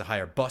think he has a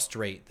higher bust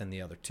rate than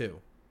the other 2.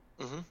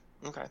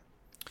 Mm-hmm. Okay.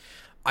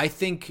 I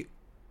think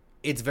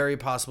it's very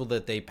possible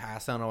that they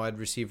pass on a wide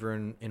receiver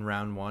in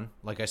round 1.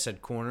 Like I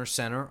said, corner,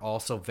 center,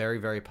 also very,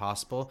 very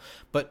possible.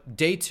 But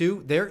day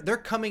 2, they're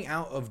coming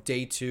out of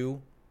day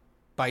 2.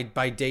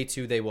 By day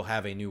 2, they will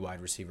have a new wide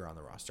receiver on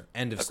the roster.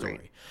 End of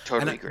story.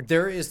 Totally agree.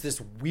 There is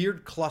this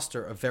weird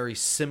cluster of very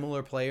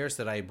similar players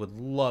that I would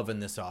love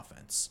in this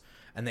offense.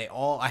 And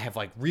I have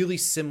like really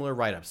similar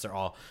write-ups. They're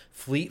all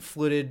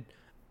fleet-footed,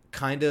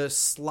 kind of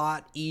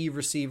slot-y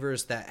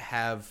receivers that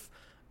have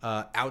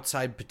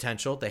outside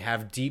potential. They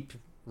have deep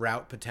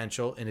route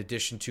potential in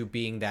addition to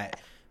being that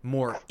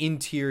more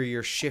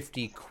interior,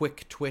 shifty,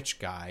 quick twitch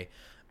guy.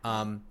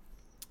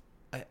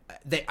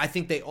 I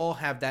think they all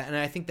have that, and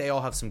I think they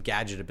all have some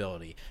gadget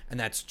ability. And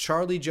that's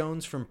Charlie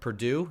Jones from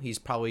Purdue. He's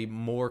probably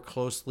more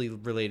closely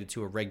related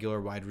to a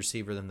regular wide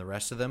receiver than the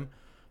rest of them.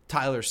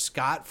 Tyler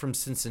Scott from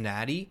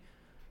Cincinnati.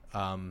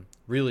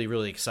 Really,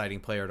 really exciting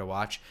player to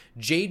watch.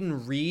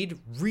 Jaden Reed,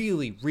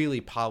 really,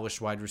 really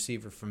polished wide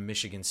receiver from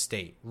Michigan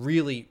State.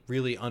 Really,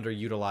 really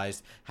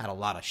underutilized. Had a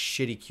lot of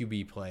shitty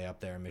QB play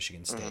up there in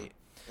Michigan State.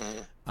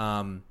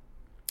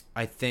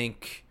 I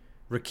think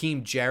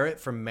Raheem Jarrett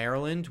from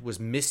Maryland was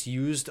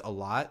misused a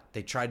lot.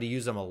 They tried to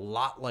use him a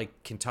lot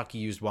like Kentucky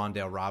used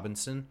Wan'Dale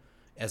Robinson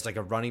as like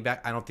a running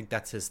back. I don't think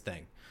that's his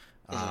thing.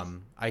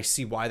 I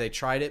see why they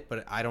tried it,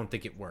 but I don't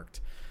think it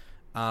worked.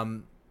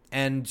 And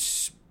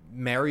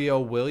Mario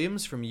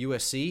Williams from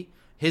USC,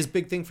 his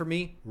big thing for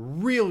me,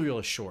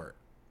 real short.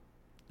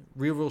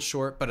 Real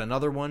short, but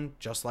another one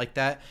just like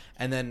that.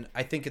 And then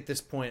I think at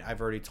this point, I've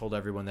already told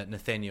everyone that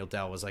Nathaniel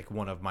Dell was like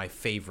one of my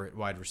favorite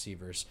wide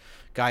receivers.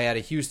 Guy out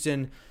of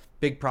Houston.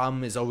 Big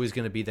problem is always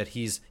going to be that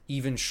he's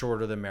even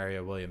shorter than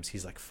Mario Williams.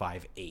 He's like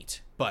 5'8".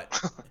 But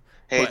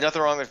hey,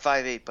 nothing wrong with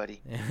 5'8",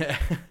 buddy.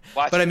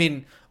 But I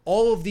mean,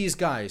 all of these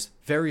guys,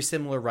 very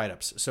similar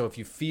write-ups. So if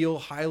you feel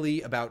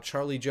highly about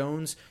Charlie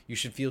Jones, you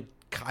should feel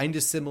kind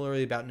of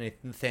similarly about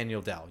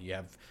Nathaniel Dell. You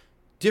have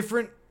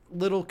different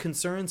little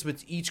concerns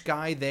with each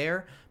guy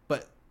there,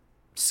 but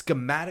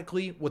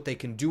schematically, what they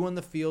can do on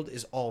the field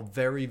is all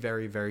very,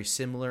 very, very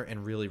similar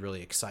and really,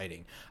 really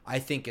exciting. I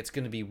think it's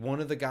going to be one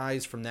of the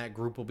guys from that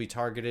group will be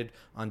targeted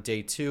on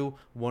day 2,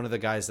 one of the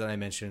guys that I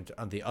mentioned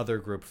on the other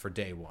group for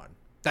day 1.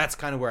 That's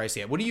kind of where I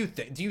see it. What do you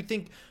think? Do you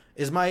think,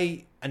 is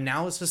my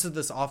analysis of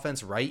this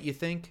offense right, you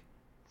think?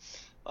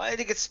 I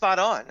think it's spot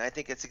on. I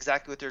think it's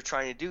exactly what they're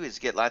trying to do is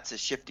get lots of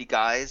shifty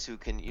guys who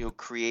can,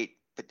 create.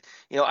 But,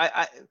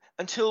 I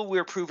until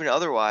we're proven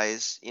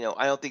otherwise,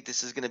 I don't think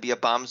this is going to be a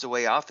bombs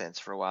away offense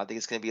for a while. I think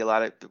it's going to be a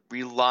lot of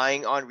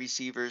relying on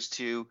receivers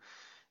to,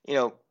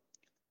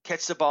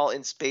 catch the ball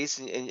in space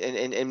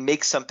and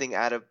make something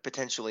out of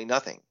potentially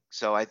nothing.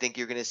 So I think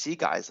you're going to see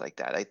guys like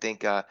that. I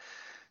think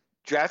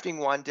drafting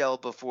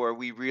Wan'Dale before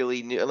we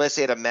really knew, unless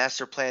they had a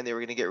master plan, they were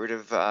going to get rid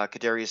of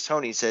Kadarius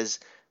Toney, says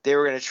they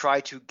were going to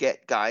try to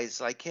get guys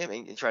like him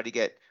and try to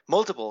get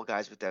multiple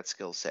guys with that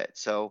skill set.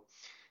 So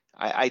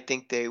I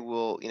think they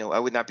will, I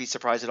would not be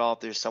surprised at all if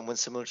there's someone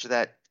similar to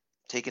that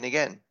taken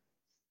again.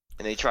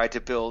 And they tried to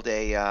build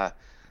an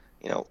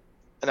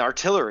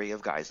artillery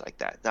of guys like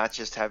that, not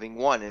just having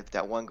one. If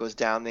that one goes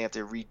down, they have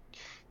to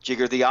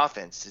rejigger the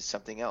offense to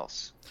something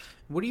else.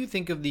 What do you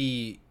think of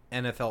the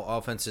NFL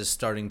offenses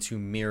starting to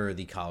mirror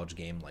the college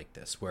game like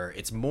this, where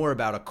it's more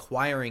about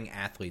acquiring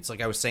athletes?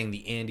 Like I was saying,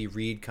 the Andy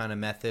Reid kind of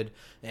method,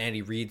 the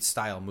Andy Reid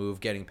style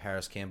move, getting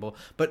Paris Campbell,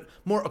 but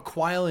more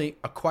acquiring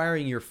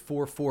your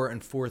 4.4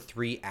 and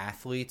 4.3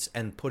 athletes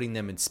and putting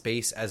them in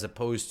space, as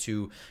opposed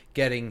to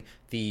getting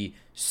the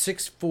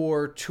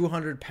 6'4",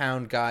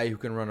 200-pound guy who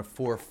can run a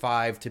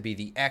 4.5 to be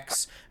the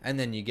X, and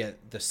then you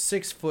get the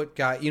 6-foot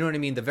guy. You know what I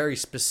mean? The very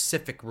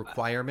specific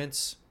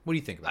requirements. What do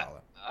you think about all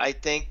that? I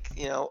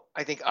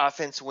think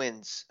offense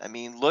wins. I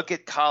mean, look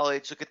at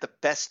college, look at the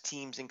best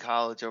teams in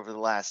college over the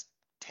last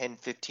 10,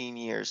 15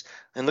 years,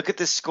 and look at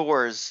the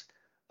scores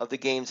of the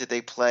games that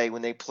they play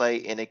when they play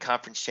in a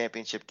conference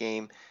championship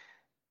game,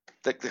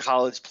 the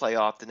college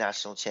playoff, the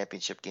national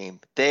championship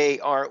game. They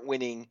aren't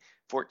winning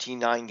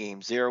 14-9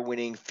 games. They're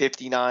winning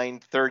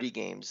 59-30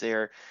 games.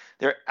 They're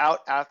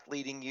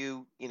out-athleting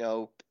you.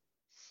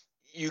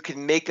 You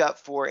can make up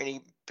for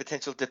any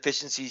potential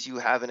deficiencies you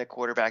have in a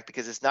quarterback,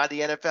 because it's not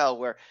the NFL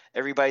where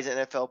everybody's an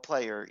NFL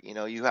player.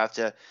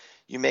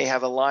 You may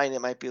have a line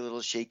that might be a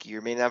little shaky,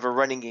 or may not have a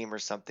running game or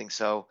something.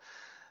 So,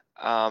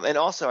 and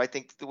also I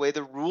think the way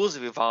the rules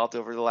have evolved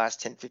over the last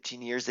 10,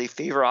 15 years, they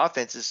favor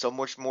offenses so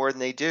much more than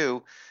they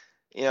do,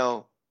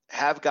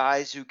 have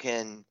guys who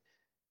can,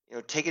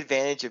 take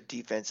advantage of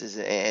defenses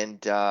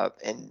and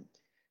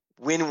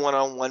win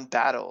one-on-one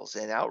battles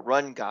and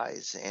outrun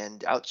guys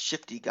and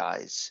out-shifty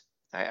guys.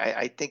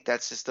 I think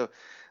that's just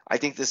I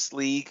think this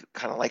league,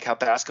 kind of like how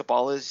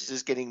basketball is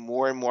just getting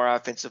more and more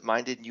offensive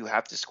minded, and you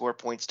have to score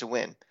points to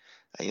win.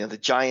 The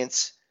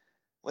Giants,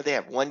 they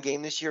have one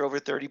game this year over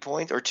 30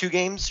 points, or 2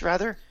 games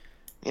rather.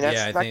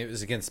 I think it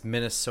was against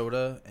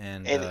Minnesota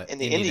and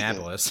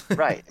Indianapolis.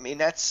 Right. I mean,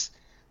 that's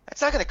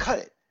not going to cut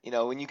it.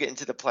 When you get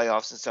into the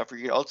playoffs and stuff,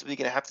 you're ultimately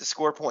going to have to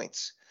score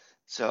points.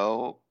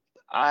 So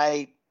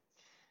I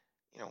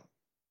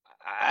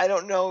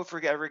don't know if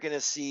we're ever going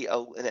to see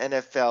an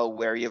NFL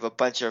where you have a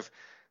bunch of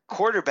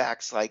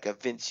quarterbacks like a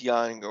Vince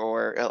Young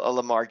or a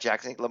Lamar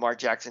Jackson. I think Lamar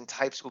Jackson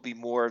types will be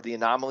more of the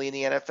anomaly in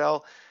the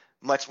NFL,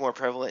 much more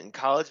prevalent in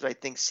college. But I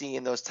think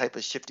seeing those type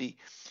of shifty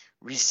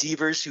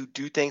receivers who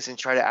do things and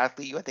try to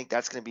athlete you, I think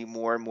that's going to be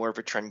more and more of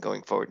a trend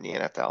going forward in the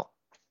NFL.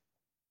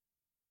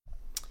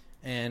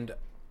 And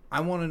I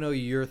want to know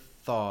your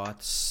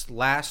thoughts.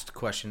 Last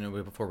question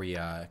before we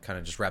kind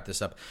of just wrap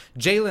this up.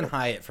 Jalen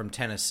Hyatt from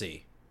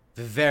Tennessee.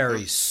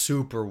 Very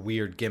super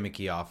weird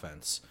gimmicky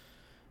offense.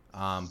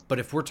 But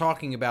if we're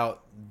talking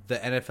about the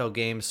NFL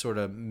game sort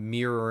of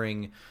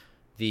mirroring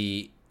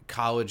the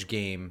college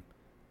game,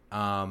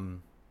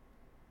 could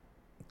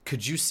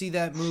you see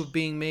that move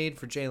being made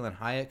for Jalen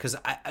Hyatt? Because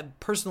I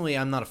personally,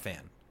 I'm not a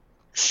fan.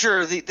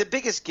 Sure. The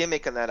biggest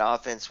gimmick on that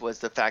offense was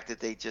the fact that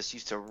they just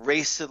used to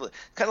race it,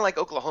 kind of like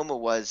Oklahoma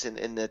was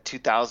in the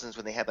 2000s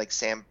when they had like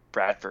Sam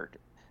Bradford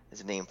as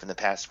a name from the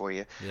past for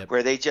you, Yep.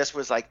 where they just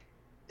was like,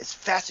 as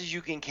fast as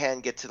you can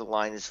get to the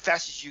line, as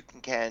fast as you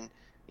can,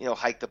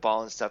 hike the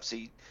ball and stuff. So,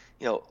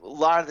 a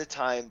lot of the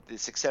time, the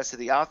success of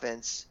the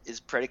offense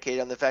is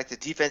predicated on the fact that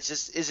defense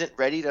just isn't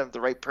ready to have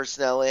the right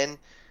personnel in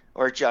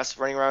or just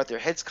running around with their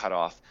heads cut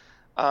off.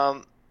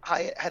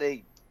 I had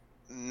a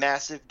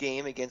massive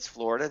game against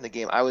Florida in the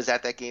game. I was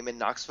at that game in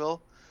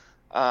Knoxville.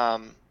 I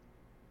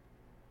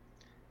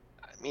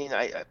mean,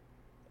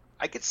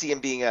 I could see him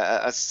being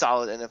a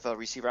solid NFL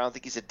receiver. I don't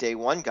think he's a day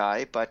one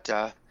guy, but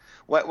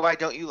why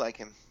don't you like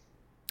him?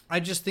 I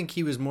just think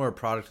he was more a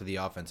product of the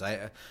offense.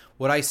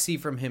 What I see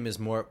from him is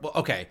more, well,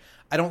 okay,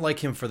 I don't like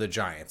him for the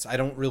Giants. I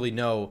don't really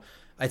know.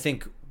 I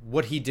think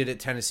what he did at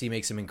Tennessee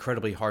makes him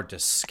incredibly hard to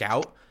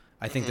scout.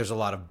 I think there's a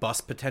lot of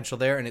bust potential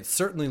there, and it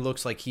certainly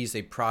looks like he's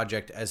a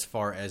project as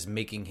far as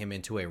making him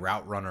into a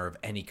route runner of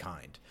any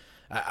kind.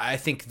 I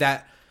think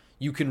that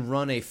you can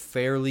run a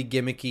fairly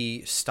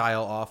gimmicky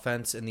style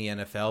offense in the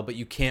NFL, but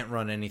you can't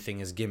run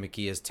anything as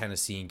gimmicky as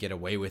Tennessee and get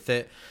away with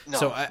it. No,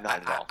 so not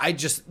at all. I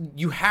just,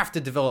 you have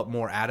to develop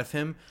more out of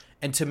him,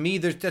 and to me,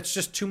 that's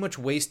just too much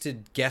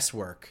wasted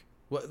guesswork.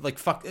 Like,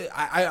 fuck,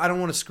 I don't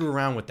want to screw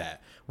around with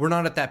that. We're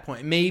not at that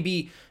point.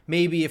 Maybe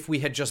if we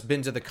had just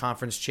been to the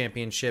conference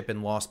championship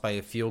and lost by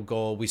a field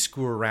goal, we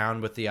screw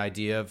around with the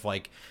idea of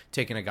like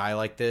taking a guy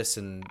like this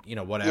and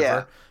whatever.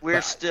 Yeah,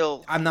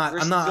 I'm not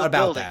still about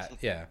building. that.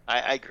 Yeah,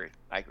 I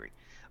agree.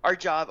 Our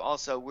job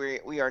also,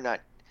 we are not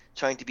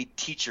trying to be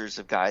teachers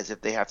of guys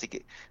if they have to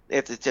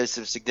do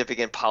some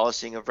significant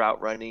polishing of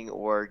route running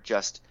or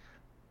just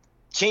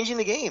changing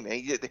the game.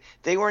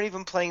 They weren't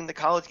even playing the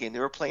college game. They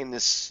were playing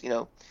this,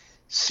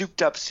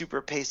 souped up,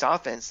 super paced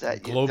offense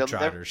that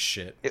Globetrotters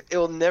shit. It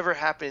will never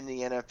happen in the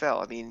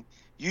NFL. I mean,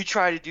 you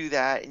try to do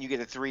that and you get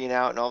a 3 and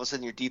out, and all of a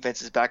sudden your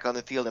defense is back on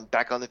the field and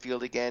back on the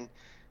field again.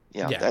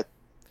 That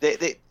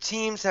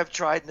teams have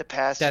tried in the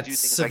past to do things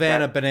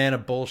Savannah like that. banana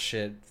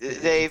bullshit.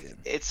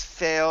 It's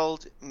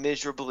failed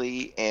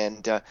miserably,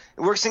 and it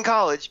works in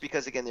college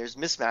because again, there's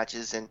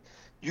mismatches, and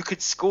you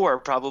could score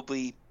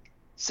probably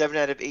 7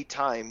 out of 8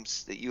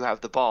 times that you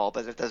have the ball,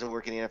 but it doesn't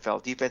work in the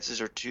NFL.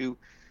 Defenses are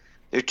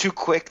they're too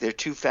quick, they're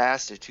too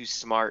fast, they're too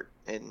smart,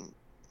 and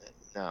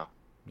no.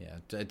 Yeah,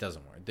 it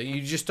doesn't work.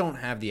 You just don't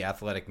have the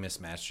athletic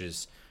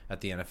mismatches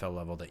at the NFL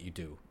level that you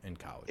do in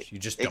college. You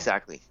just don't.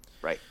 Exactly.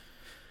 Right.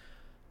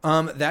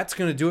 That's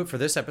going to do it for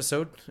this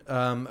episode.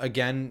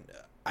 Again,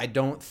 I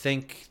don't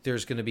think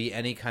there's going to be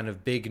any kind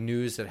of big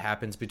news that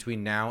happens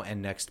between now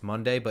and next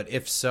Monday, but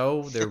if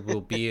so, there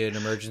will be an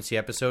emergency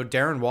episode.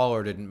 Darren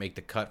Waller didn't make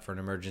the cut for an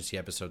emergency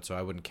episode, so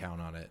I wouldn't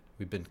count on it.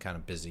 We've been kind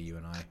of busy, you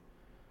and I.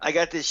 I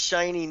got this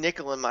shiny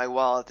nickel in my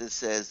wallet that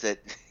says that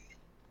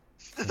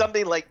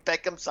something like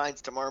Beckham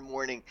signs tomorrow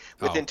morning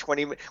within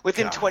 20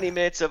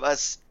 minutes of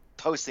us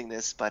posting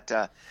this. But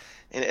and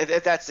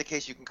if that's the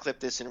case, you can clip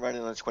this and run it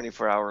on a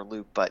 24-hour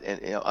loop. But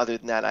other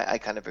than that, I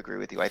kind of agree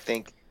with you. I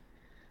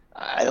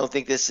don't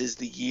think this is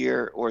the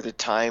year or the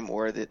time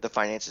or the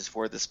finances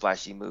for the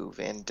splashy move,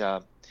 and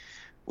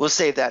we'll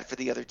save that for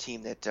the other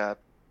team that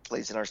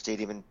plays in our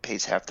stadium and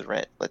pays half the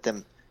rent. Let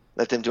them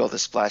do all the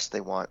splash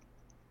they want.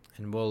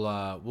 And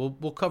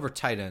we'll cover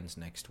tight ends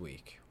next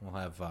week. We'll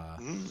have a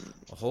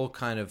whole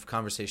kind of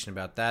conversation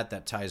about that.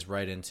 That ties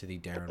right into the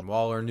Darren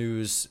Waller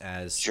news,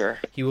 as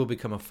he will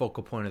become a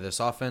focal point of this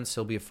offense.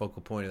 He'll be a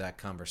focal point of that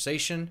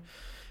conversation.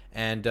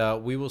 And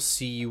we will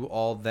see you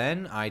all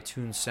then.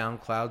 iTunes,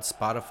 SoundCloud,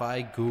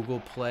 Spotify, Google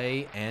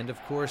Play, and, of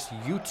course,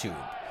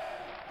 YouTube.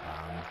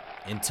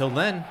 Until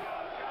then,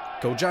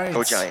 go Giants.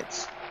 Go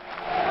Giants.